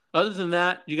house. Other than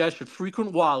that, you guys should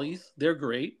frequent Wally's. They're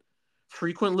great.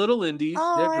 Frequent Little Indies.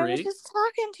 Oh, They're I was great. just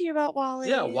talking to you about Wally's.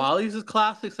 Yeah, Wally's is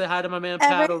classic. Say hi to my man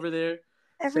Pat over there.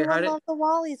 Everyone loves the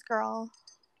Wally's girl.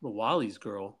 The Wally's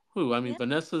girl. Who? I mean, yeah.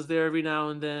 Vanessa's there every now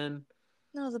and then.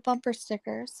 No, the bumper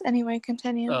stickers. Anyway,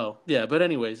 continue. Oh, yeah. But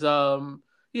anyways,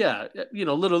 yeah,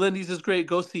 Little Indies is great.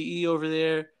 Go see E over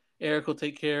there. Eric will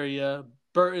take care of you.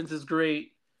 Burton's is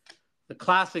great. The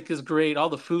Classic is great. All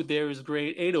the food there is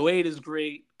great. 808 is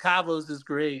great. Cavo's is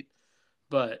great.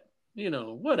 But,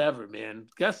 whatever, man.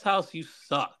 Guest house, you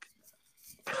suck.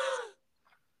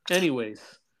 Anyways,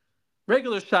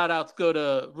 regular shout outs go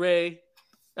to Ray,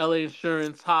 LA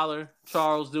Insurance, Holler,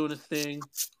 Charles doing his thing.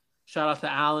 Shout out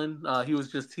to Alan. He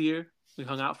was just here. We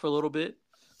hung out for a little bit.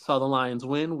 Saw the Lions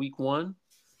win week 1.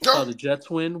 Saw the Jets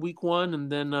win week 1.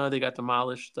 And then they got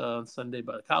demolished on Sunday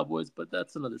by the Cowboys. But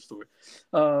that's another story.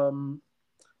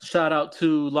 Shout out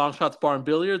to Long Shots Bar and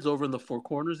Billiards over in the Four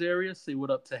Corners area. Say what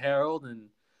up to Harold and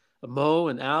Mo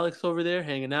and Alex over there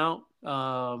hanging out.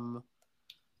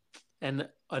 And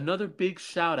another big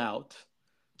shout out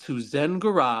to Zen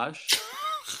Garage.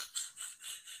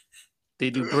 They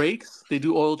do brakes. They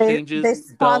do oil changes. They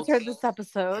sponsored belts, this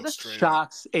episode.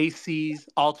 Shocks, ACs,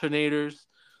 alternators.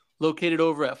 Located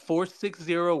over at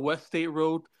 460 West State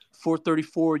Road,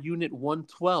 434 Unit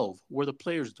 112, where the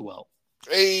players dwell.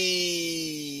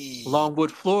 Hey.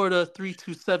 Longwood, Florida,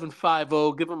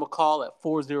 32750. Give them a call at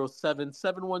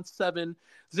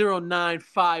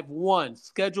 407-717-0951.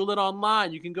 Schedule it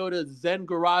online. You can go to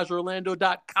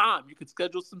zengarageorlando.com. You can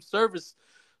schedule some service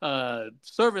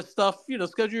stuff.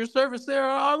 Schedule your service there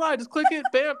online. Just click it,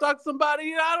 bam, talk to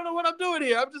somebody. I don't know what I'm doing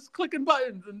here. I'm just clicking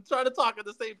buttons and trying to talk at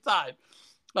the same time.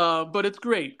 But it's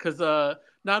great because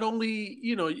not only,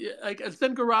 like at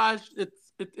Zen Garage,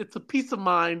 it's a peace of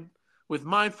mind with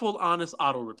mindful, honest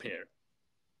auto repair.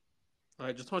 All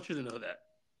right, just want you to know that.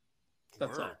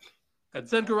 That's all. At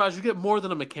Zen Garage, you get more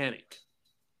than a mechanic.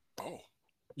 Oh.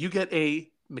 You get a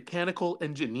mechanical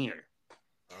engineer.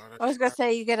 I was going to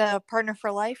say you get a partner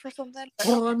for life or something.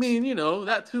 Well, I mean,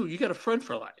 that too. You get a friend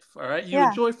for life, all right? You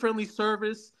enjoy friendly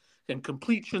service and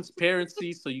complete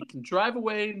transparency so you can drive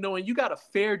away knowing you got a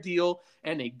fair deal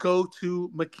and a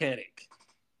go-to mechanic.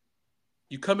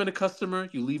 You come in a customer,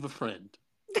 you leave a friend.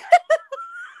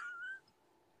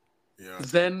 Yeah.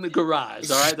 Zen Garage,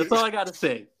 all right? That's all I got to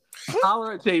say.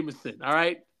 Holler at Jameson, all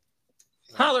right?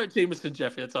 Holler at Jameson,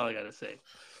 Jeffrey. That's all I got to say.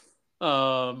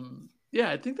 Yeah,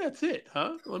 I think that's it,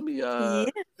 huh? Let me Yeah,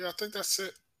 I think that's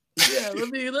it. Yeah, let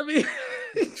me I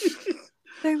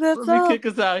think that's let me kick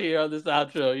us out here on this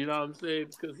outro, you know what I'm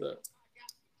saying? Because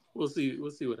we'll see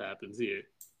what happens here.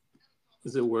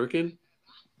 Is it working?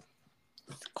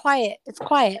 It's quiet. It's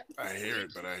quiet. I hear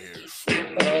it, but I hear it.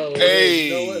 Oh, hey!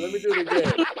 You know what? Let me do it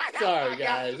again. Sorry,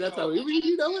 guys. That's how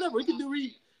whatever. We can do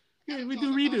we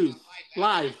do redos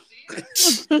live.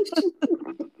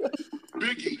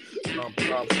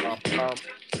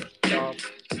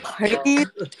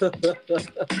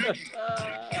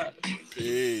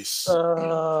 Peace.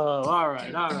 All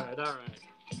right.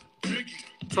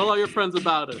 Tell all your friends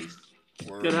about us.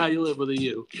 Get how you live with a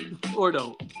U. Or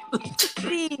don't.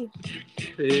 See.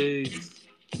 Peace.